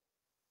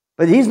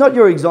 But he's not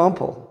your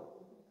example.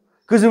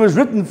 Because it was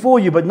written for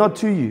you, but not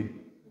to you.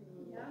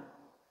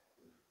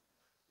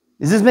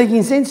 Is this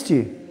making sense to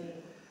you?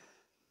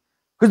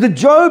 Because the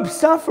Job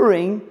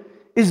suffering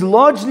is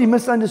largely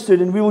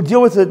misunderstood, and we will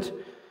deal with it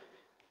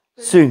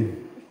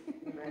soon.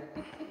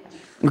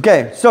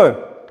 Okay,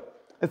 so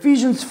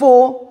Ephesians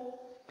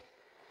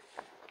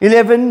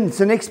 4:11, it's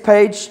the next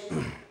page.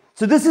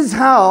 So this is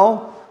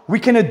how we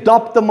can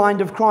adopt the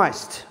mind of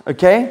Christ,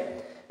 okay?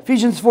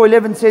 Ephesians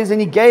 4:11 says, and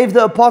He gave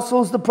the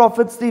apostles, the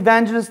prophets, the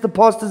evangelists, the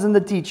pastors, and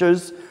the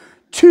teachers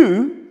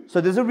to,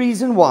 so there's a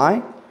reason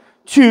why,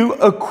 to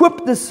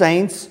equip the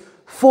saints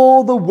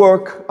for the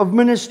work of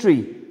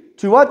ministry.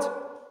 To what?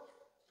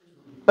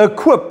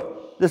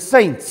 Equip the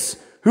saints.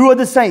 Who are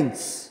the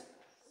saints?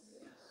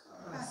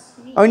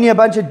 Only a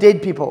bunch of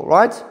dead people,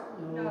 right?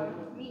 No,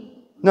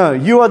 me. No,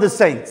 you are the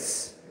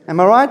saints. Am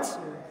I right?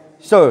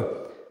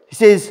 So, he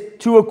says,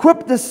 to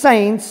equip the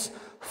saints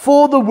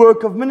for the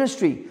work of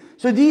ministry.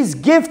 So these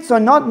gifts are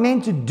not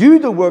meant to do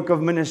the work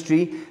of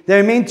ministry.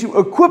 They're meant to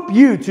equip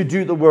you to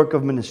do the work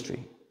of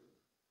ministry.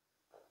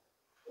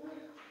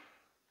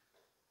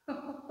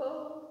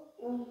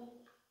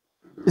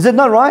 Is it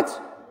not right?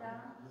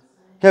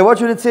 Okay,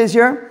 watch what it says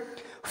here.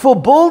 For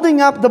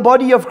building up the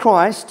body of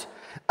Christ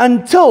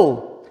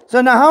until...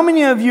 So now how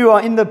many of you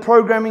are in the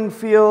programming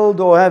field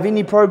or have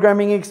any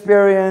programming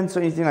experience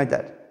or anything like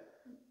that?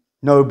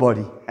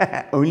 Nobody.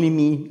 Only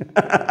me.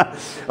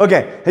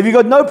 Okay, have you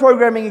got no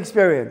programming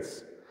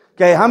experience?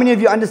 Okay, how many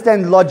of you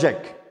understand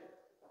logic?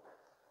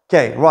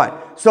 Okay, right.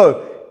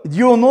 So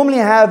you'll normally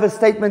have a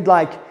statement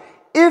like,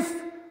 if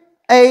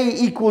A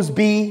equals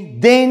B,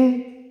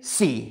 then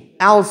C,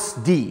 else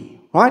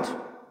D, right?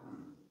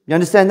 You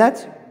understand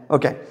that?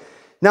 Okay.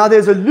 Now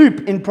there's a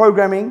loop in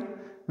programming.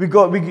 We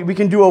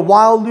can do a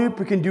while loop,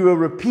 we can do a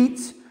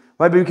repeat,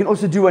 right? But we can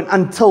also do an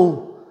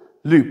until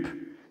loop.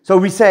 So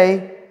we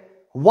say,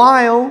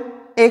 while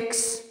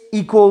X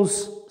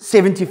equals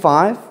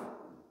 75,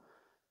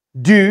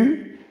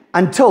 do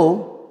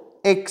until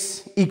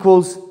X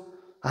equals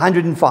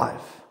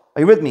 105.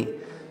 Are you with me?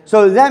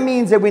 So that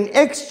means that when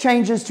X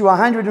changes to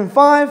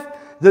 105,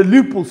 the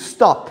loop will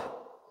stop.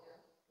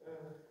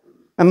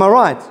 Am I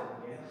right?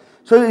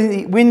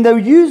 So when they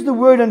use the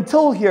word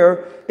until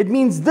here, it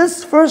means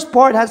this first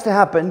part has to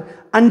happen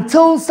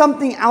until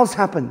something else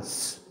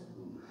happens.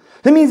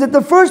 That means that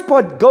the first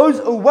part goes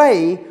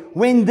away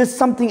when this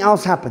something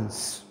else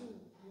happens.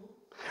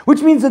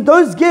 Which means that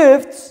those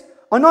gifts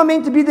are not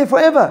meant to be there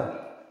forever.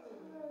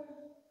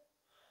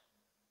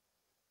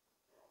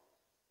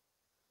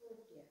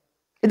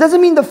 It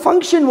doesn't mean the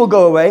function will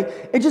go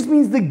away. It just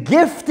means the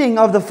gifting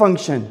of the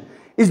function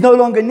is no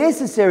longer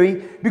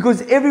necessary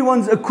because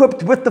everyone's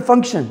equipped with the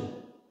function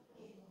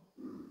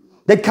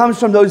that comes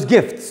from those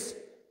gifts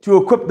to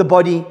equip the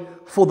body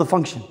for the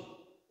function.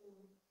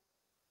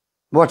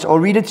 Watch, I'll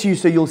read it to you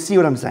so you'll see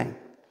what I'm saying.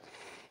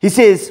 He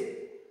says,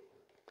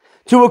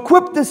 to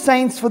equip the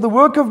saints for the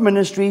work of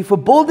ministry, for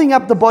building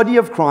up the body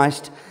of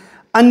Christ,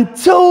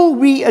 until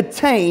we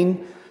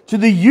attain to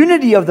the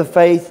unity of the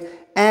faith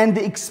and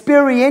the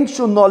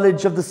experiential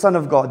knowledge of the Son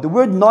of God. The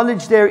word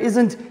knowledge there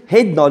isn't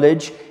head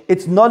knowledge,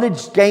 it's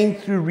knowledge gained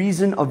through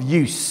reason of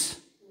use.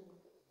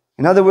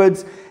 In other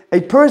words, a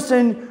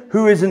person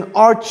who is an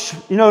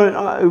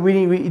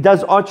when he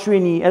does archery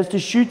and he has to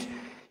shoot,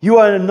 you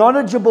are a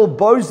knowledgeable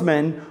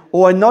bowsman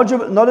or a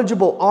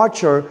knowledgeable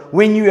archer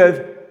when you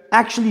have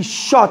actually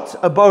shot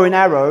a bow and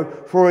arrow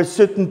for a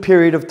certain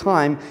period of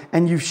time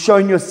and you've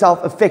shown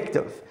yourself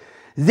effective.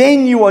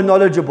 Then you are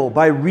knowledgeable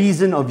by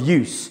reason of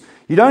use.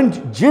 You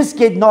don't just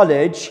get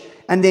knowledge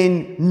and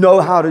then know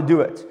how to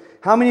do it.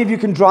 How many of you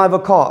can drive a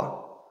car?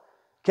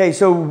 Okay,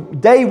 so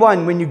day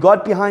one, when you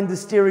got behind the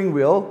steering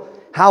wheel,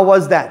 how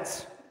was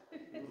that?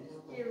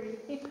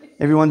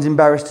 Everyone's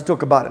embarrassed to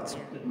talk about it.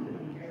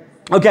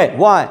 Okay,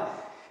 why?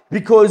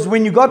 Because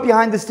when you got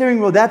behind the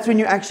steering wheel, that's when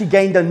you actually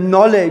gained the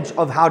knowledge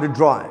of how to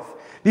drive.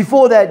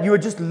 Before that, you were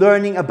just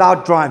learning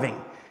about driving.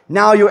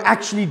 Now you're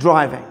actually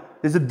driving.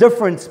 There's a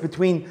difference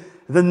between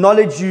the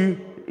knowledge you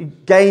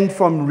gained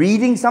from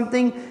reading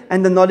something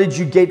and the knowledge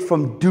you get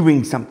from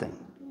doing something.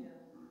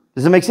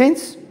 Does that make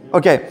sense?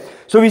 Okay,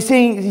 so he's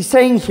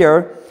saying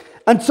here,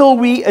 until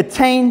we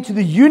attain to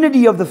the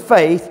unity of the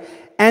faith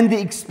and the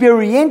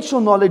experiential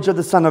knowledge of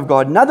the Son of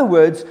God. In other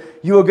words,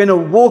 you are going to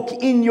walk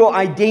in your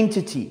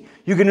identity.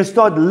 You're going to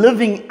start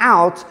living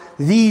out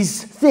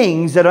these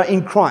things that are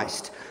in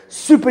Christ.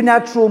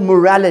 Supernatural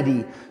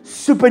morality,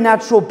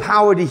 supernatural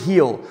power to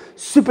heal,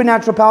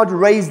 supernatural power to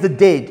raise the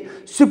dead,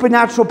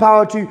 supernatural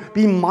power to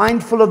be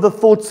mindful of the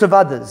thoughts of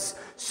others,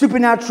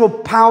 supernatural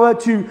power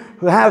to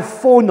have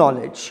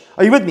foreknowledge.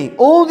 Are you with me?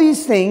 All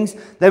these things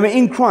that were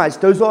in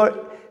Christ, those are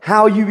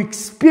how you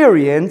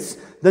experience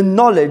the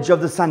knowledge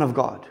of the Son of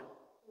God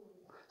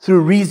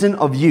through reason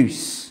of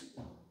use.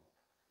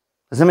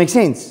 Does that make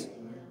sense?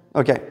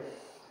 Okay.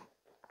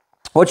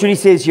 Watch what he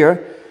says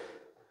here.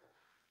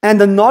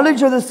 And the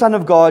knowledge of the Son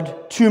of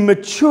God to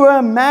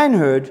mature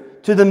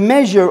manhood to the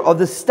measure of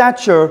the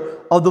stature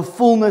of the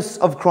fullness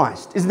of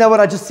Christ. Isn't that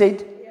what I just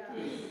said?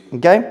 Yeah.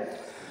 Okay.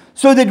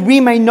 So that we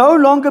may no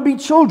longer be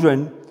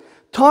children,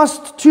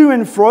 tossed to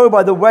and fro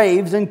by the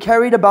waves and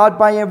carried about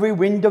by every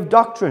wind of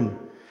doctrine.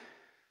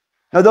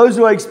 Now, those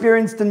who are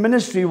experienced in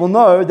ministry will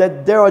know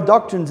that there are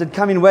doctrines that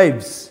come in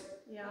waves.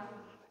 Yeah.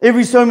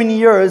 Every so many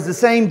years, the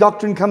same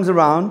doctrine comes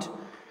around,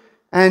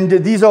 and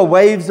these are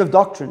waves of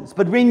doctrines.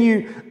 But when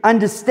you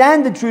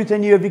understand the truth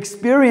and you have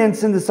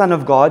experience in the Son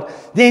of God,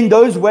 then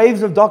those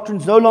waves of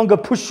doctrines no longer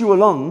push you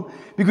along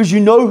because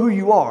you know who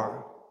you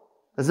are.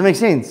 Does that make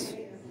sense?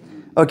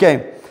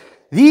 Okay.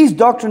 These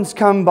doctrines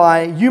come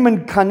by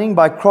human cunning,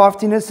 by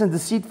craftiness and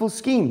deceitful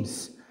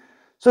schemes.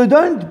 So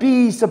don't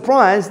be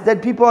surprised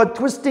that people are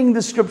twisting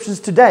the scriptures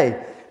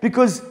today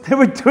because they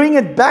were doing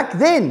it back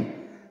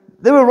then.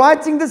 They were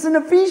writing this in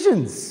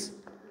Ephesians.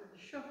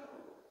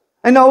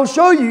 And I will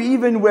show you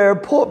even where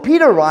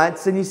Peter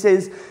writes, and he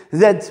says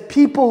that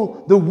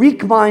people, the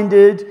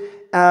weak-minded,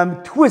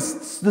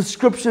 twists the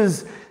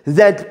scriptures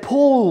that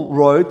Paul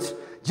wrote,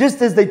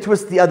 just as they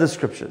twist the other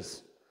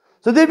scriptures.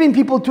 So there have been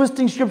people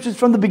twisting scriptures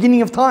from the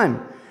beginning of time,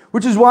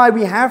 which is why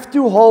we have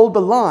to hold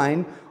the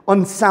line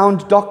on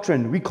sound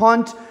doctrine. We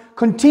can't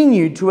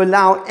continue to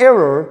allow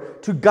error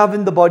to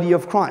govern the body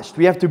of Christ.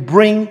 We have to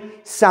bring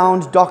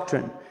sound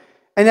doctrine.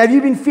 And have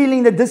you been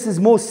feeling that this is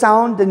more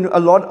sound than a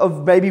lot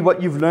of maybe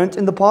what you've learned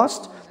in the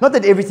past? Not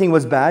that everything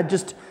was bad,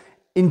 just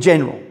in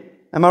general.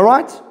 Am I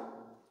right?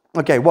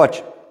 Okay,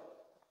 watch.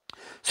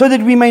 So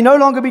that we may no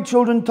longer be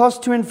children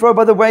tossed to and fro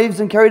by the waves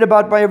and carried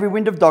about by every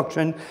wind of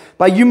doctrine,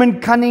 by human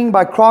cunning,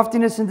 by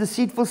craftiness and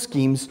deceitful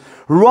schemes.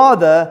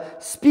 Rather,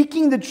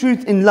 speaking the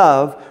truth in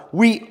love,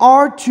 we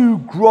are to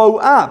grow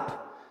up.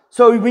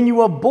 So when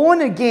you are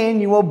born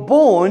again, you are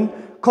born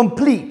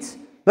complete.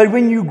 But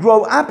when you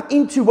grow up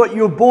into what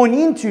you're born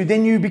into,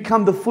 then you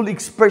become the full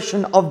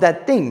expression of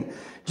that thing.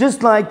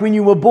 Just like when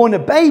you were born a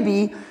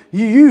baby,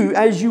 you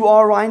as you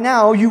are right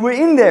now, you were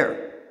in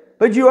there.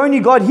 But you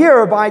only got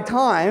here by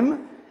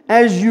time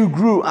as you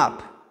grew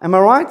up. Am I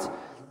right?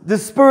 The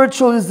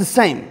spiritual is the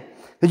same.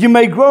 That you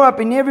may grow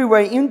up in every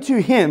way into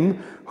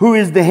Him who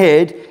is the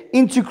head,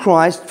 into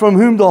Christ, from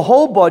whom the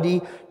whole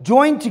body,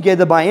 joined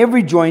together by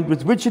every joint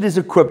with which it is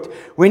equipped,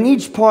 when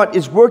each part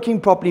is working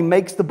properly,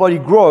 makes the body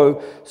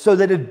grow so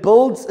that it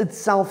builds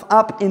itself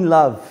up in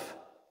love.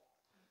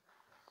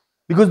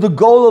 Because the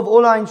goal of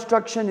all our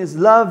instruction is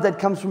love that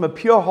comes from a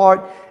pure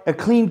heart, a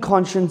clean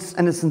conscience,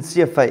 and a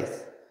sincere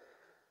faith.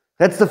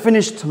 That's the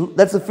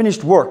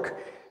finished work.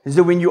 Is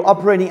that when you're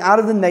operating out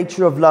of the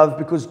nature of love,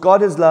 because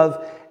God is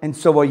love, and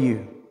so are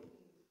you.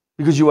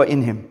 Because you are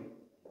in Him.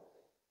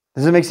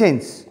 Does it make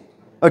sense?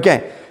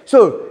 Okay,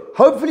 so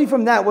hopefully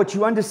from that what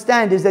you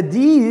understand is that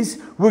these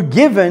were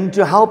given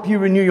to help you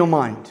renew your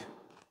mind.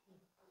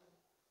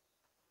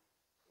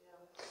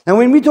 Now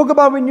when we talk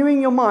about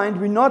renewing your mind,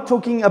 we're not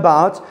talking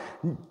about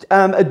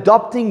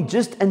adopting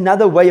just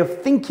another way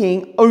of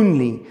thinking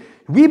only.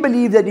 We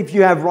believe that if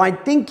you have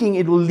right thinking,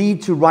 it will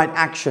lead to right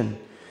action.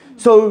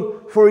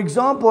 So, for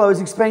example, I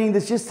was explaining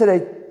this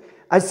yesterday.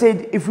 I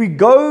said, if we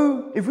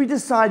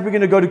decide we're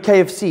going to go to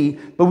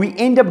KFC, but we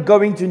end up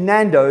going to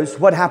Nando's,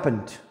 what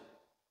happened?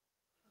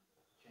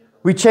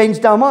 We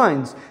changed our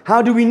minds.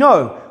 How do we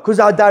know? Because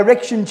our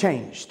direction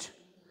changed.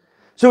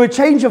 So a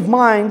change of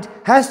mind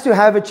has to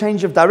have a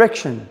change of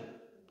direction.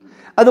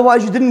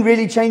 Otherwise, you didn't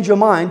really change your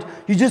mind.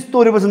 You just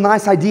thought it was a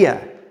nice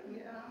idea.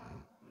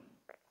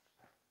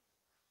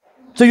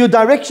 So your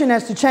direction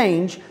has to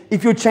change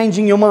if you're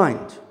changing your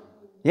mind.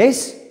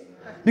 Yes?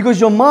 Because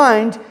your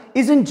mind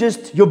isn't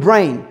just your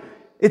brain.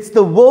 It's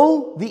the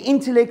will, the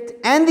intellect,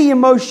 and the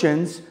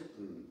emotions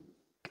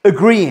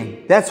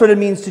agreeing. That's what it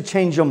means to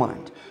change your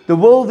mind. The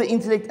will, the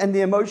intellect, and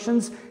the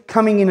emotions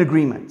coming in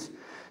agreement.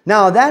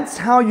 Now, that's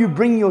how you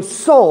bring your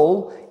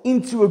soul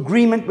into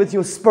agreement with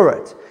your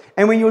spirit.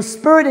 And when your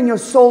spirit and your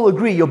soul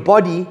agree, your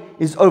body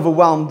is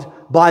overwhelmed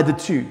by the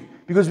two.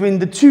 Because when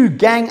the two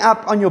gang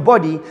up on your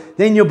body,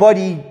 then your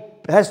body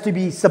has to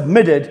be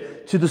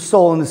submitted to the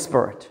soul and the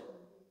spirit.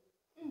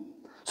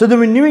 So the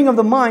renewing of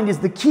the mind is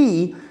the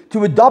key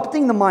to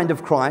adopting the mind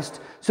of Christ,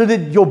 so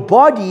that your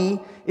body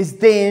is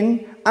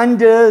then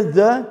under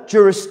the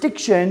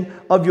jurisdiction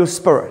of your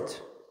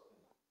spirit.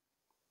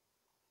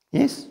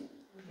 Yes?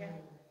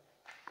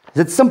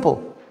 Is it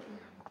simple?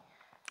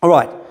 All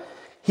right.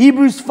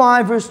 Hebrews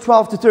 5 verse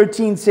 12 to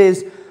 13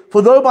 says,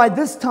 for though by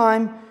this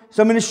time,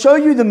 so I'm going to show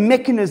you the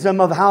mechanism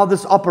of how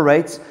this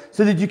operates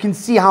so that you can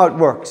see how it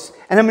works.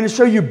 And I'm going to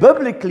show you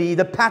biblically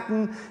the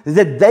pattern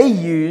that they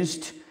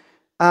used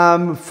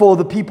for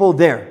the people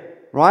there,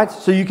 right?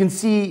 So you can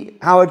see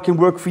how it can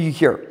work for you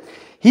here.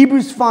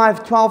 Hebrews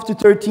 5, 12 to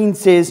 13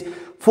 says,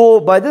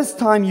 for by this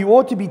time you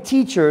ought to be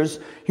teachers.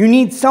 You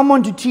need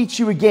someone to teach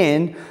you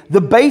again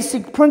the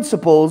basic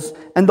principles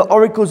and the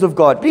oracles of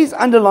God. Please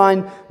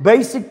underline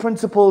basic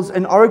principles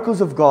and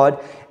oracles of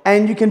God.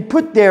 And you can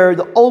put there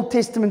the Old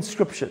Testament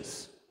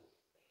scriptures.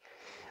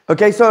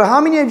 Okay, so how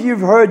many of you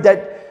have heard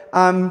that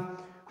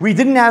we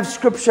didn't have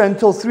scripture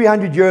until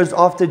 300 years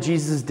after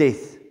Jesus'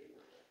 death?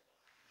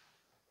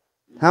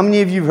 How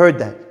many of you have heard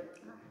that?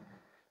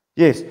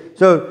 Yes.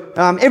 So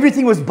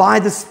everything was by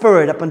the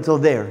Spirit up until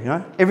there. You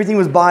know, everything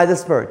was by the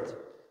Spirit.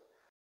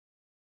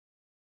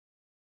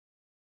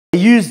 They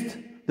used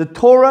the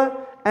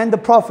Torah and the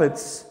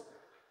prophets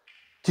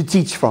to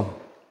teach from.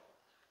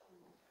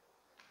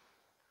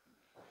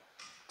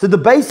 So the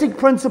basic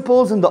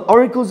principles and the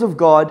oracles of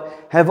God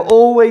have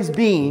always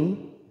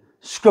been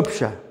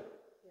Scripture.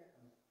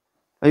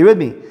 Are you with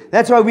me?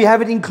 That's why we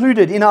have it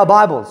included in our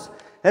Bibles.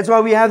 That's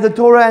why we have the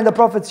Torah and the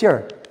prophets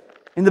here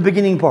in the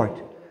beginning part.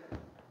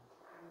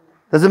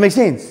 Does it make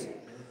sense?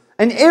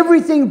 And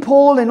everything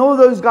Paul and all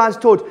those guys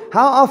taught,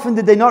 how often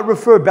did they not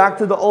refer back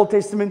to the Old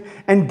Testament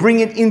and bring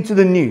it into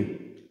the New?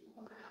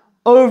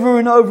 Over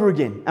and over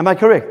again. Am I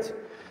correct?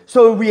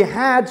 So we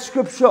had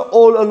Scripture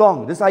all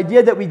along. This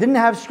idea that we didn't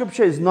have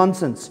Scripture is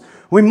nonsense.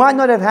 We might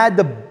not have had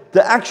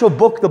the actual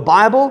book, the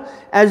Bible,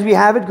 as we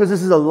have it, because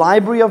this is a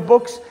library of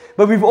books,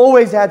 but we've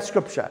always had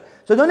Scripture.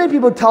 So don't let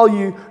people tell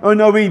you, oh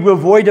no, we were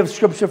void of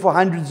Scripture for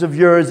hundreds of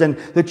years and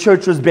the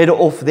church was better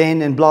off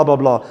then and blah, blah,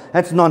 blah.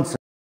 That's nonsense.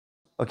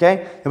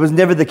 Okay? It was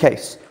never the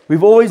case.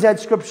 We've always had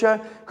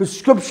Scripture because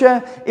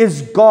Scripture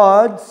is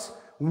God's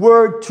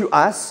word to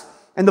us.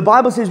 And the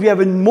Bible says we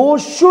have a more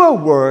sure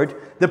word,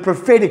 the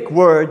prophetic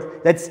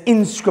word that's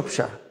in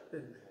Scripture.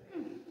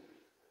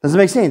 Does it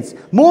make sense?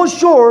 More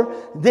sure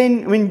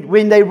than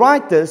when they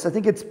write this, I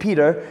think it's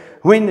Peter,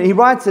 when he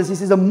writes this, he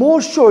says,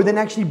 more sure than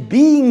actually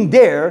being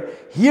there,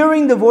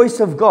 hearing the voice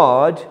of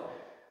God,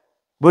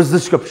 was the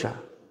Scripture.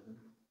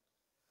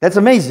 That's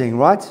amazing,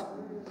 right?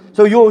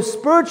 So your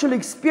spiritual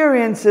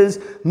experiences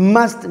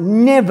must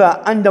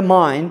never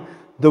undermine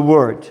the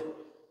Word.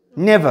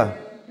 Never.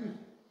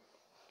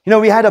 You know,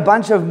 we had a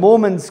bunch of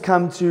Mormons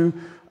come to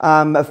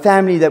a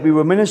family that we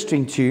were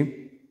ministering to,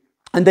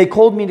 and they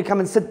called me to come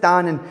and sit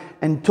down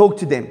and talk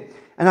to them.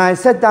 And I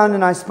sat down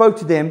and I spoke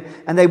to them,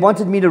 and they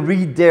wanted me to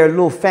read their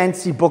little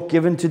fancy book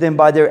given to them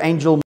by their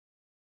angel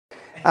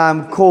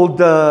called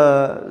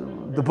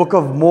the Book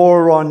of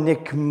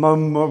Moronic,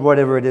 or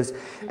whatever it is.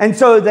 And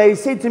so they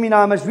said to me,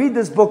 now I must read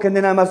this book, and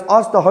then I must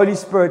ask the Holy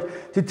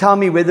Spirit to tell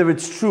me whether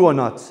it's true or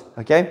not.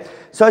 Okay?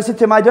 So I said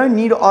to them, I don't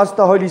need to ask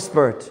the Holy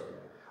Spirit.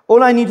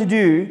 All I need to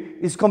do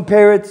is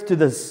compare it to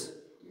this.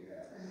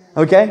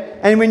 Okay?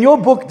 And when your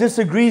book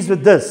disagrees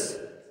with this,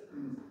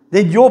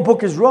 then your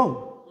book is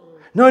wrong.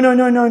 No.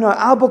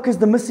 Our book is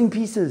the missing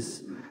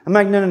pieces. I'm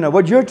like, no.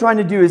 What you're trying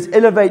to do is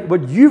elevate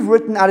what you've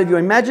written out of your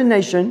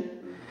imagination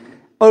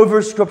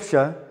over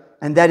Scripture,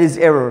 and that is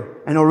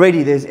error. And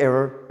already there's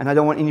error, and I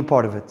don't want any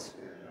part of it.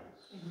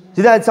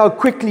 See, that's how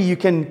quickly you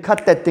can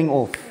cut that thing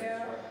off.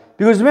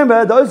 Because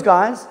remember, those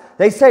guys,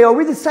 they say, oh,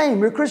 we're the same,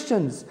 we're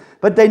Christians.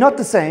 But they're not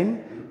the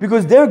same,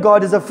 because their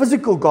God is a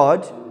physical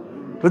God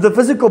with a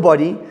physical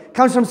body,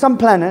 comes from some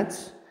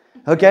planet.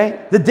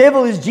 Okay? The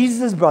devil is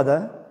Jesus'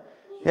 brother.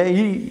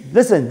 Okay?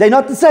 Listen, they're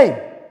not the same.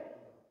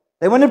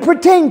 They want to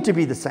pretend to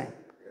be the same.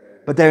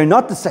 But they're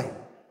not the same.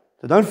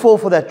 So don't fall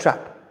for that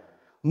trap.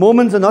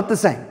 Mormons are not the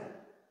same.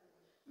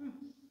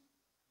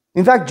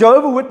 In fact,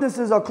 Jehovah's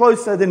Witnesses are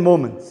closer than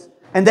Mormons.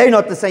 And they're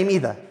not the same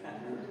either.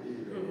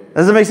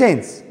 Does it make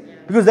sense?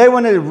 Because they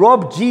want to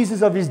rob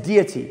Jesus of his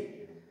deity.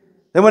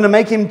 They want to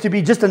make him to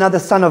be just another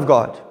son of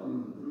God.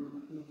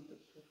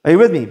 Are you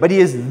with me? But he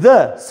is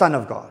the Son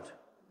of God.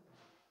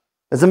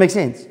 Does that make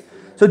sense?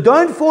 So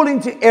don't fall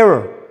into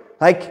error.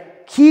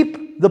 Like,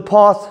 keep the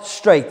path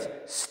straight.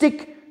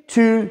 Stick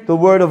to the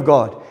Word of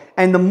God.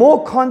 And the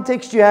more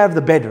context you have,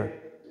 the better.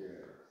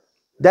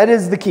 That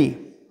is the key.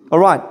 All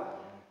right.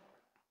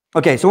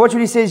 Okay, so watch what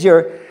he says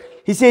here.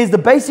 He says, the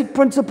basic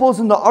principles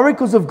and the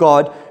oracles of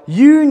God,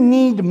 you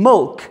need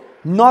milk,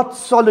 not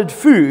solid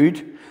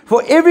food.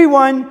 For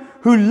everyone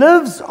who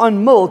lives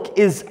on milk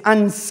is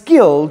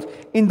unskilled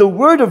in the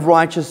word of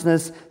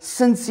righteousness,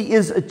 since he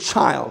is a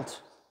child.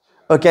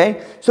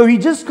 Okay? So he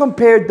just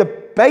compared the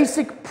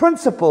basic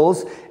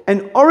principles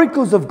and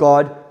oracles of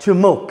God to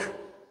milk.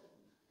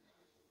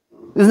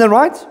 Isn't that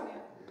right?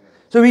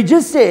 So he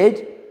just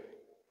said,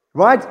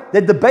 right,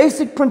 that the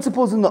basic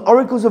principles and the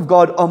oracles of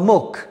God are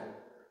milk.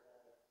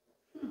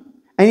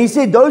 And he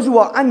said those who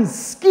are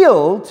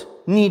unskilled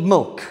need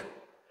milk.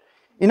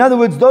 In other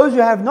words, those who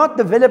have not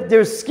developed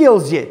their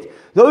skills yet,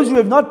 those who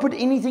have not put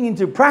anything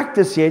into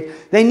practice yet,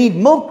 they need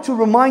milk to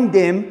remind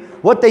them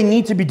what they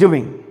need to be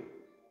doing.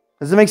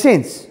 Does that make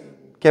sense?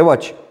 Okay,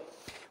 watch.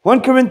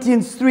 1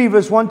 Corinthians 3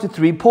 verse 1 to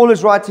 3, Paul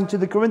is writing to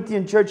the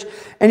Corinthian church,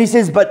 and he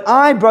says, but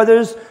I,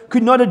 brothers,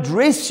 could not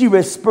address you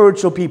as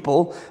spiritual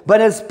people, but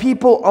as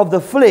people of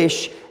the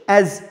flesh,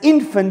 as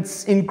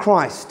infants in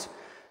Christ.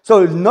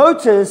 So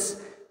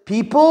notice,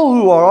 people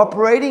who are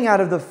operating out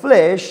of the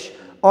flesh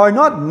are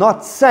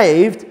not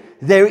saved,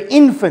 they're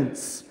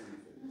infants.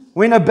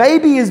 When a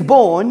baby is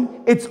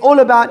born, it's all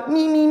about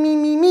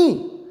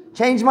me.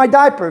 Change my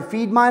diaper,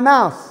 feed my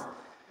mouth.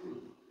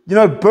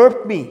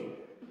 Burp me.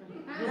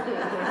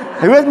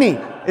 Are you with me?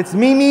 It's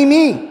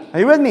me. Are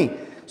you with me?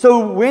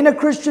 So when a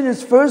Christian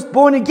is first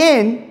born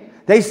again,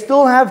 they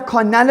still have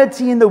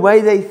carnality in the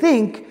way they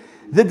think.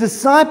 The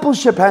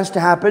discipleship has to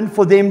happen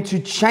for them to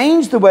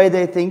change the way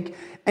they think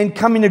and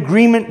come in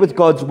agreement with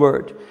God's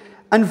word.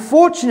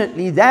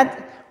 Unfortunately,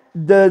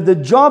 the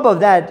job of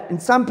that in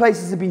some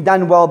places has been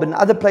done well, but in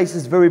other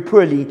places very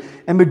poorly,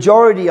 and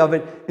majority of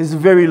it is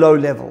very low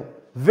level,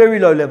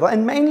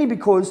 and mainly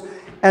because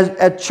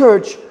at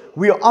church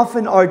we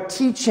often are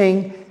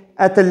teaching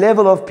at the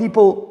level of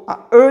people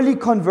early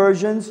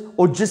conversions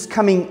or just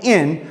coming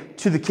in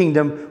to the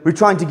kingdom. We're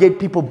trying to get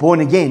people born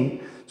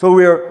again, so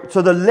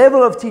the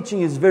level of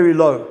teaching is very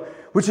low,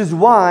 which is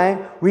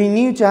why we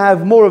need to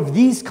have more of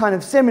these kind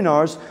of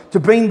seminars to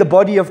bring the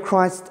body of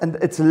Christ and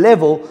its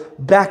level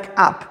back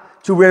up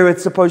to where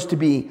it's supposed to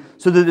be,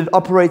 so that it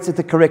operates at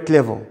the correct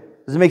level.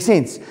 Does it make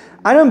sense?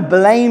 I don't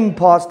blame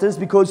pastors,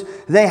 because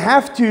they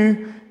have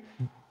to.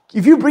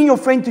 If you bring your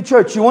friend to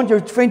church, you want your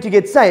friend to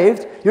get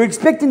saved, you're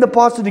expecting the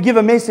pastor to give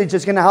a message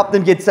that's going to help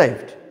them get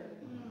saved.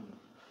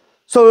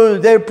 So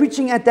they're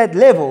preaching at that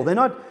level. They're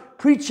not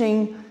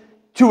preaching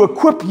to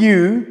equip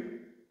you.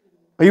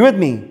 Are you with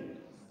me?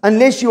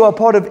 Unless you are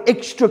part of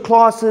extra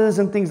classes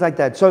and things like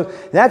that. So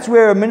that's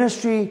where a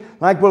ministry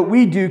like what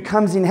we do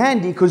comes in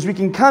handy, because we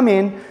can come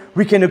in,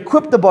 we can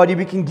equip the body,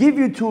 we can give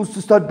you tools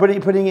to start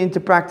putting it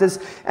into practice,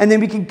 and then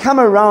we can come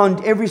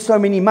around every so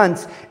many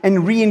months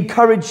and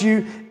re-encourage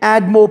you,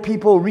 add more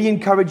people,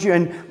 re-encourage you,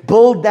 and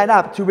build that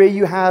up to where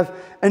you have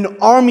an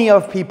army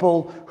of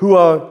people who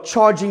are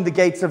charging the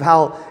gates of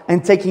hell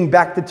and taking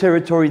back the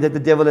territory that the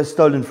devil has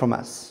stolen from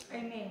us.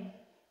 Amen.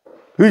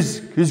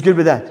 Who's good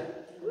with that?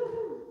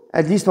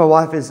 At least my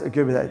wife is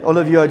good with that. All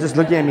of you are just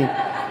looking at me.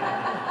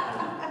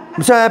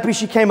 I'm so happy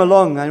she came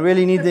along. I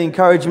really need the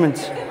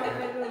encouragement.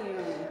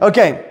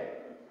 Okay.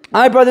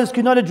 I, brothers,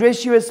 could not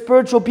address you as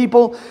spiritual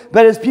people,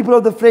 but as people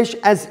of the flesh,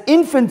 as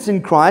infants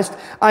in Christ.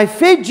 I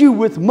fed you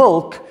with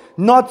milk,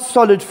 not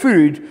solid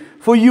food,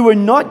 for you were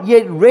not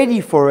yet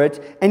ready for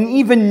it, and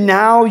even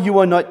now you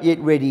are not yet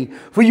ready.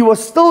 For you are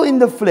still in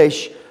the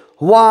flesh.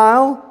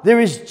 While there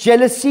is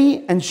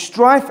jealousy and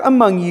strife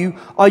among you,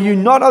 are you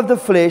not of the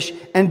flesh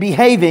and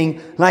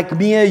behaving like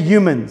mere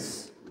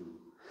humans?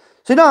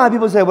 So now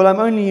people say, well,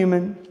 I'm only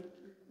human.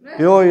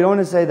 You don't want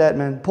to say that,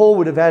 man. Paul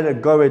would have had a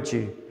go at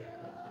you.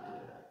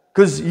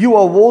 Because you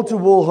are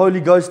wall-to-wall Holy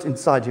Ghost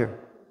inside here.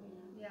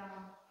 Yeah.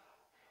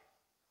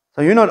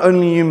 So you're not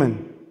only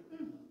human.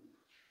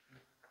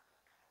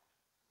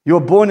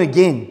 You're born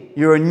again.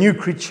 You're a new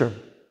creature.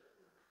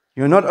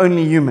 You're not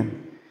only human.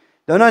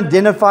 Don't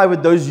identify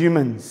with those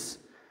humans.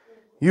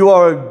 You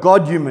are a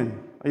God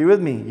human. Are you with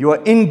me? You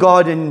are in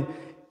God and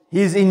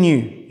He's in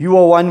you. You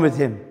are one with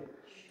Him.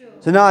 Sure.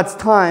 So now it's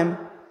time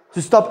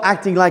to stop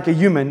acting like a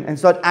human and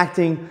start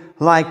acting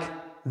like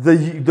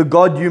the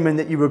God human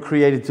that you were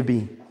created to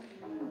be.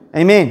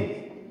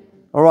 Amen.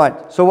 All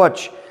right. So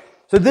watch.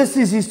 So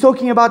he's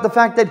talking about the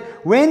fact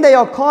that when they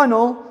are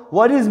carnal,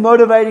 what is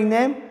motivating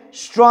them?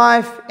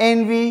 Strife,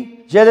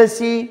 envy,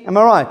 jealousy. Am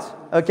I right?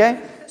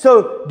 Okay.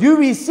 So, do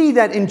we see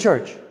that in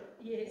church?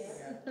 Yes.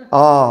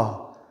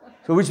 So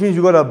which means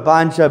we've got a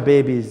bunch of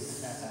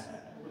babies.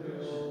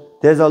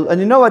 And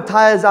you know what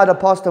tires out a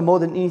pastor more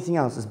than anything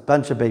else? Is a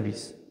bunch of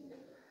babies.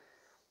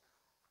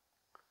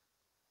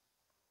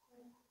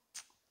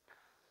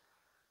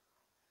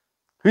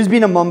 Who's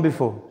been a mom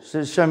before?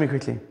 Show me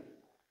quickly.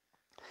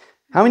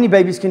 How many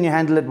babies can you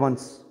handle at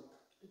once?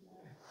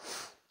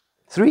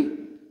 3?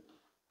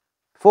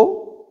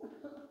 4?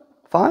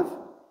 5?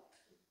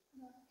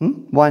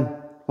 1.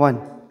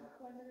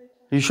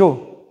 You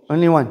sure?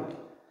 Only one.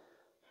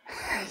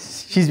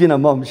 She's been a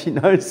mom, she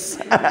knows.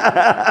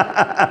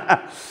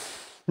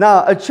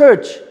 Now, a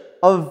church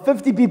of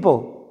 50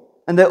 people,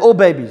 and they're all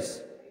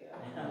babies.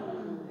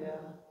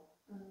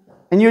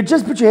 And you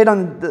just put your head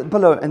on the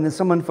pillow, and then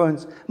someone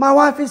phones, my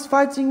wife is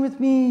fighting with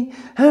me.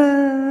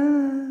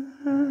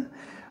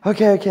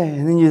 Okay.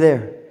 And then you're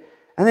there.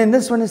 And then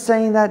this one is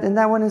saying that, and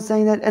that one is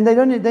saying that, and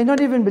they're not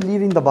even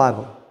believing the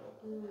Bible.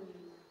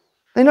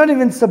 They're not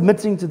even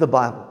submitting to the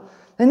Bible.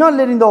 They're not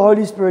letting the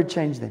Holy Spirit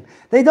change them.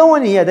 They don't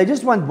want to hear. They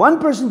just want one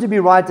person to be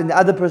right and the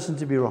other person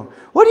to be wrong.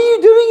 What are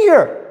you doing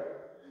here?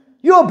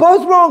 You are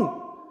both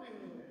wrong.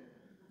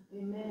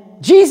 Amen.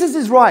 Jesus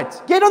is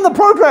right. Get on the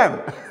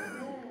program.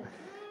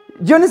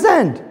 Do you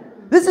understand?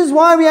 This is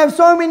why we have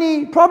so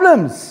many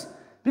problems.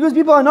 Because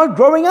people are not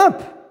growing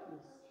up.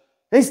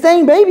 They're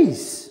staying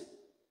babies.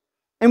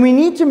 And we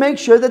need to make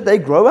sure that they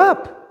grow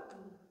up.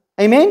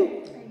 Amen?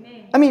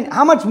 I mean,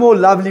 how much more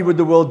lovely would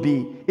the world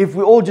be if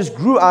we all just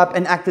grew up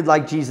and acted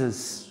like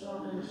Jesus?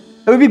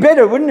 It would be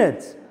better, wouldn't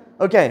it?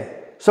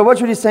 Okay, so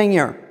watch what he's saying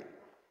here.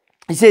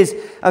 He says,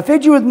 I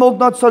fed you with milk,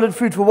 not solid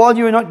food, for while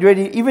you are not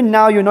ready, even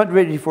now you're not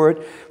ready for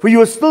it. For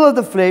you are still of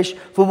the flesh,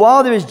 for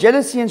while there is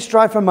jealousy and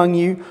strife among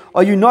you,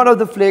 are you not of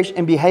the flesh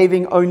and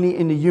behaving only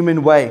in the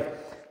human way?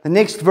 The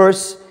next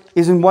verse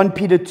is in 1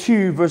 Peter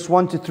 2, verse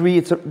 1 to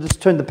 3.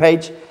 Just turn the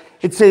page.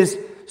 It says,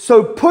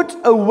 so put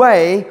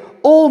away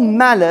all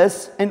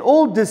malice and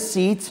all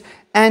deceit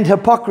and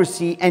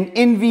hypocrisy and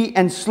envy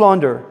and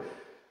slander.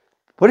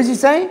 What does he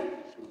say?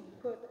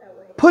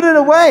 Put it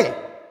away.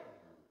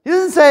 He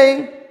doesn't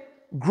say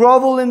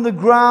grovel in the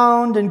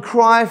ground and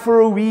cry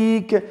for a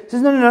week. He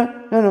says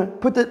no,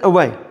 put it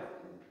away.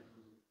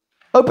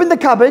 Open the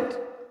cupboard,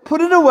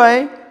 put it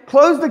away,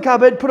 close the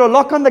cupboard, put a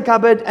lock on the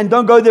cupboard, and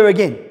don't go there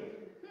again.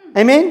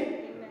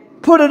 Amen?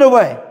 Put it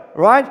away,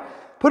 right?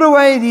 Put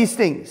away these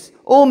things.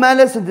 All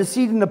malice and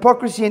deceit and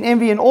hypocrisy and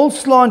envy and all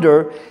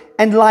slander,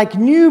 and like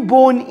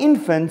newborn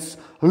infants,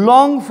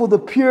 long for the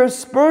pure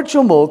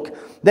spiritual milk,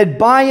 that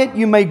by it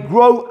you may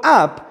grow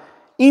up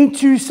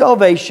into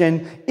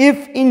salvation,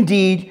 if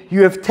indeed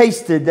you have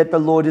tasted that the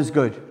Lord is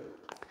good.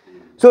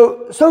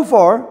 So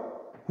far,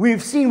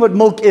 we've seen what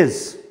milk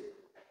is.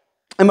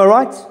 Am I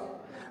right?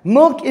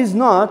 Milk is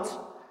not...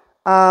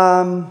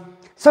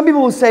 some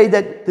people will say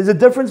that there's a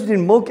difference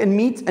between milk and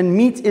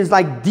meat is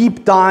like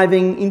deep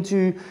diving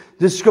into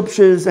the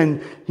scriptures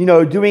and,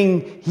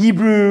 doing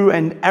Hebrew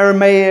and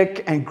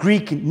Aramaic and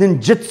Greek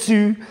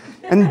ninjutsu,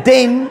 and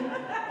then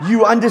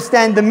you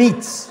understand the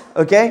meats,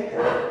 okay?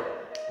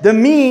 The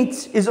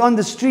meat is on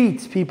the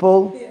street,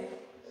 people.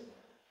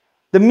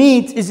 The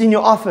meat is in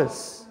your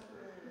office.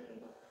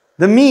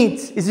 The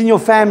meat is in your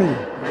family.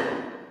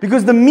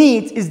 Because the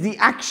meat is the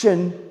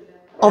action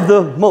of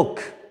the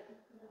milk.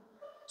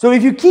 So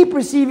if you keep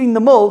receiving the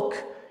milk,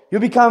 you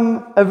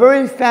become a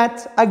very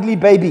fat, ugly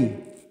baby.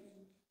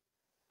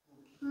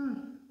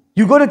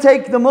 You got to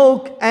take the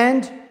milk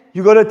and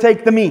you got to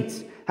take the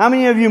meat. How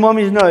many of you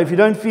mommies know if you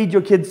don't feed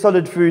your kids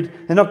solid food,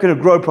 they're not going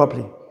to grow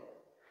properly?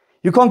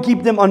 You can't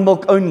keep them on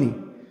milk only.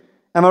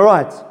 Am I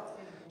right?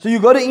 So you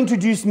got to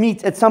introduce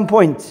meat at some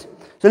point.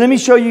 So let me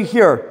show you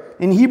here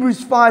in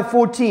Hebrews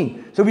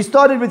 5:14. So we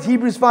started with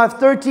Hebrews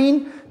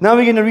 5:13. Now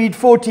we're going to read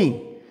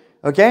 14.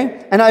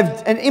 Okay?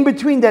 And in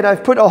between that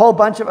I've put a whole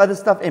bunch of other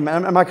stuff in.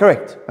 Am I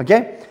correct?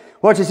 Okay?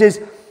 Watch, it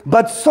says,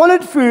 but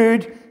solid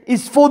food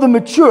is for the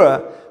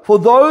mature, for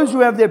those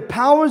who have their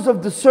powers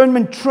of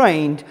discernment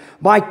trained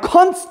by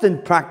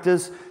constant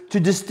practice to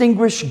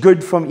distinguish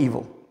good from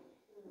evil.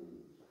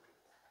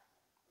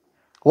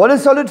 What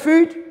is solid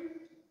food?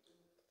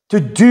 To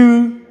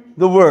do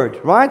the word,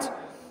 right?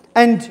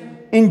 And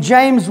in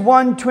James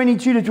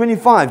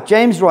 1:22-25,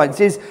 James writes,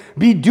 says,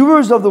 be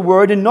doers of the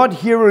word and not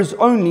hearers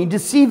only,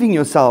 deceiving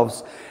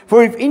yourselves.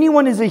 For if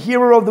anyone is a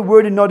hearer of the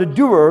word and not a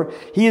doer,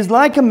 he is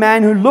like a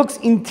man who looks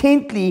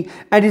intently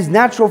at his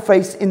natural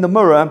face in the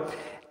mirror,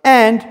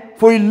 and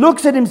for he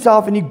looks at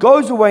himself and he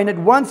goes away and at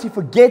once he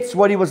forgets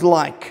what he was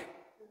like.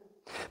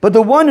 But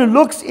the one who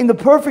looks in the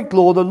perfect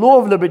law, the law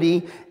of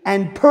liberty,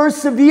 and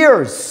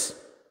perseveres.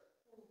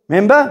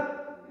 Remember?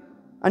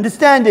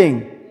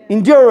 Understanding,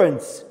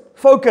 endurance,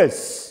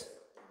 focus.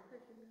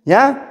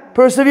 Yeah?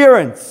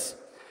 Perseverance.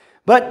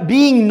 But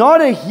being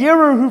not a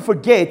hearer who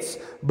forgets,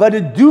 but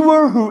a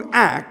doer who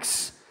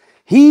acts,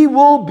 he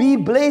will be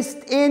blessed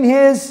in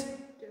his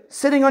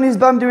sitting on his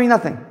bum doing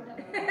nothing.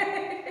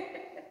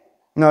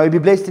 No, he'll be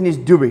blessed in his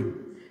doing.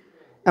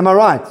 Am I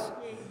right?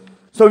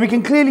 So we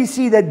can clearly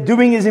see that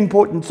doing is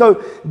important.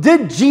 So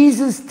did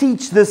Jesus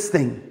teach this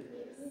thing?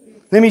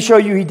 Let me show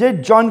you. He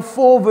did. John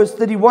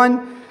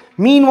 4:31.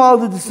 Meanwhile,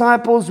 the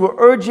disciples were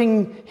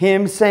urging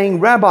him, saying,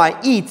 Rabbi,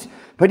 eat.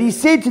 But he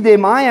said to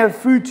them, I have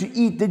food to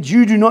eat that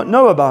you do not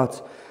know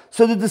about.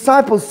 So the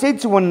disciples said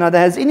to one another,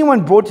 has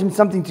anyone brought him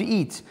something to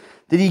eat?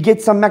 Did he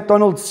get some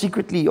McDonald's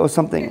secretly or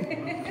something?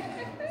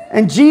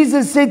 And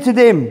Jesus said to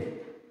them,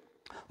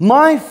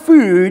 my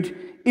food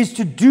is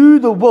to do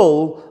the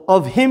will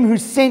of him who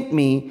sent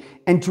me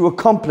and to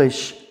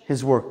accomplish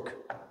his work.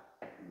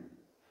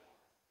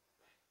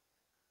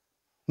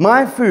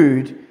 My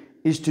food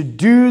is to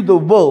do the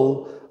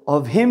will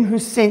of him who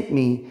sent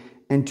me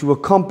and to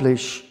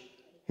accomplish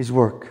his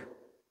work.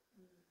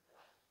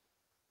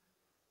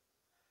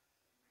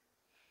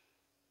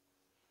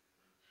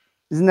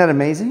 Isn't that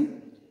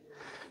amazing?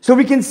 So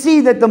we can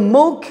see that the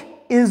milk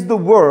is the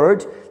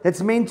word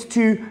that's meant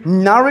to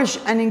nourish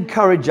and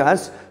encourage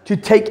us to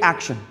take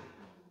action.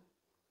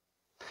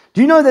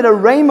 Do you know that a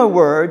rhema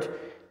word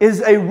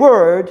is a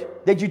word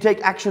that you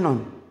take action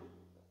on?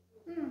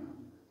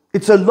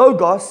 It's a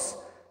logos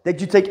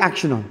that you take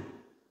action on.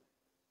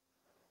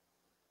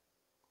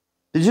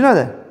 Did you know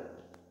that?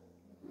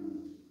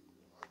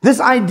 This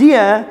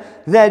idea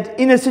that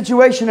in a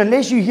situation,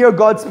 unless you hear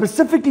God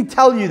specifically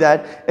tell you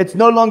that it's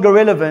no longer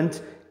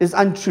relevant, is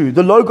untrue.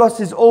 The logos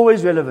is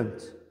always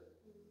relevant.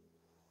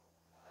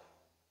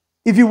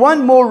 If you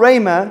want more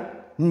rhema,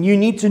 you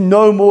need to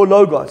know more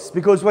logos.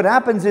 Because what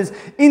happens is,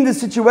 in the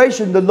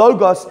situation, the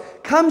logos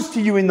comes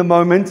to you in the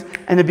moment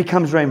and it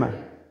becomes rhema.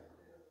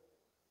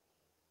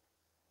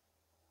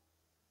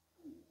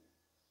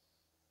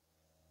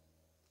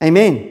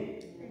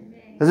 Amen.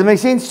 Does it make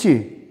sense to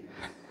you?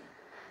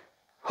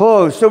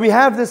 Oh, so we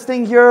have this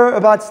thing here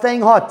about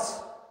staying hot.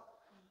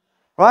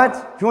 Right?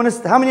 If you want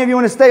to, how many of you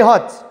want to stay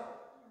hot?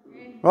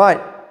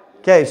 Right.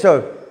 Okay,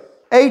 so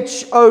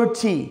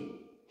HOT.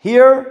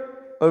 Hear,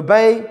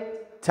 obey,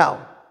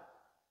 tell.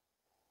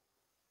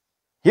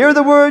 Hear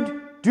the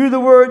word, do the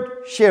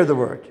word, share the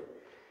word.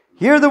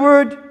 Hear the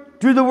word,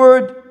 do the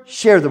word,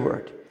 share the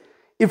word.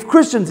 If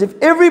Christians, if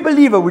every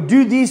believer would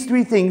do these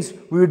three things,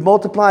 we would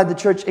multiply the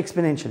church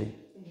exponentially.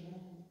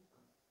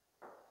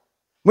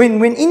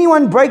 When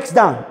anyone breaks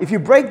down, if you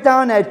break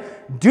down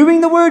at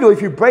doing the word or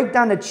if you break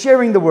down at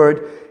sharing the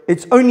word,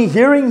 it's only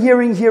hearing,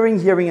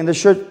 and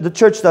the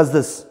church does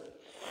this.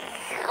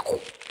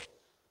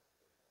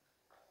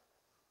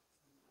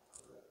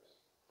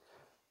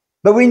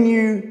 But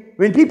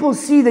when people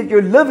see that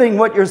you're living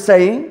what you're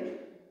saying,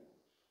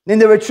 then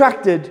they're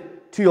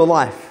attracted to your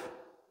life.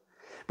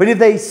 But if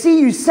they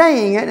see you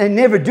saying it and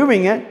never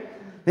doing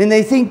it, then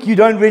they think you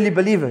don't really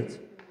believe it.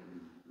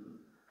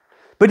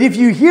 But if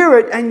you hear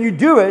it and you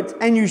do it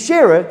and you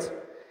share it,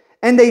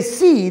 and they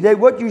see that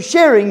what you're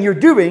sharing, you're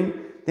doing,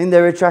 then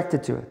they're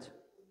attracted to it.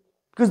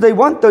 Because they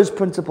want those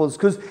principles.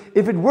 Because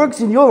if it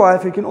works in your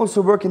life, it can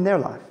also work in their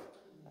life.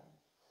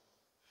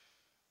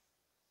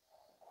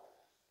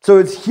 So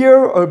it's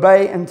hear,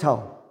 obey, and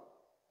tell.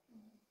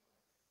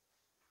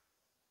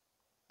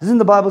 Doesn't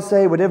the Bible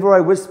say, whatever I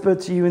whisper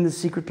to you in the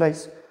secret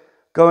place,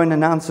 go and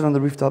announce it on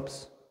the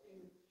rooftops?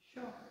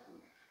 Sure.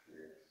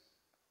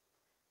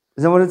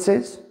 Is that what it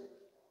says?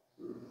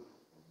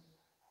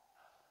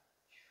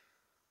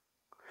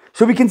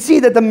 So we can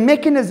see that the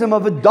mechanism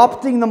of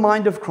adopting the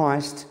mind of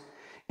Christ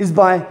is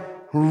by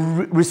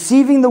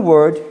receiving the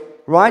word,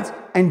 right?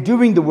 And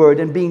doing the word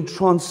and being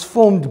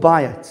transformed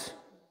by it.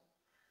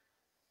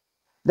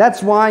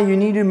 That's why you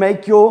need to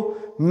make your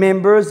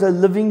members a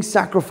living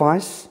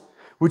sacrifice,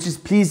 which is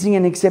pleasing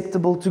and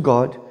acceptable to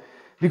God.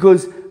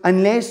 Because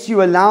unless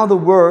you allow the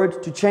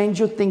word to change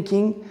your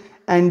thinking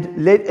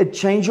and let it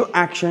change your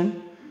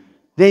action,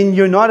 then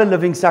you're not a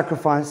living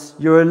sacrifice,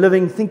 you're a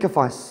living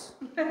thinkifice.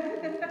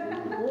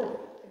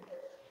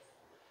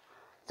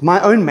 It's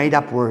my own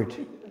made-up word.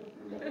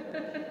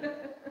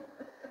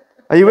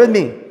 Are you with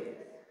me?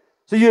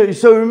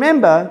 So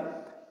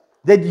remember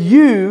that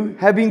you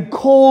have been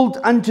called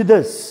unto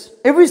this.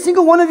 Every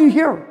single one of you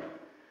here.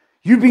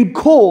 You've been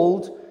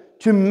called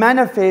to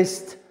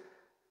manifest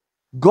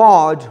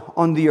God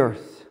on the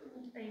earth.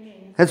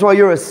 Amen. That's why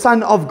you're a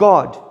son of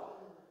God.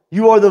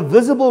 You are the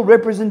visible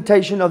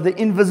representation of the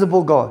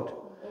invisible God.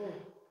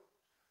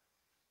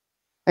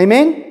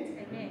 Amen?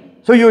 Amen.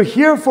 So you're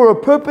here for a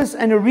purpose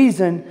and a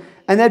reason,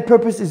 and that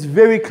purpose is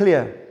very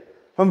clear.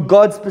 From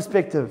God's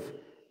perspective,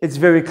 it's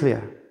very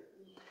clear.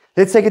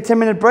 Let's take a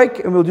 10-minute break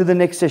and we'll do the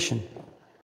next session.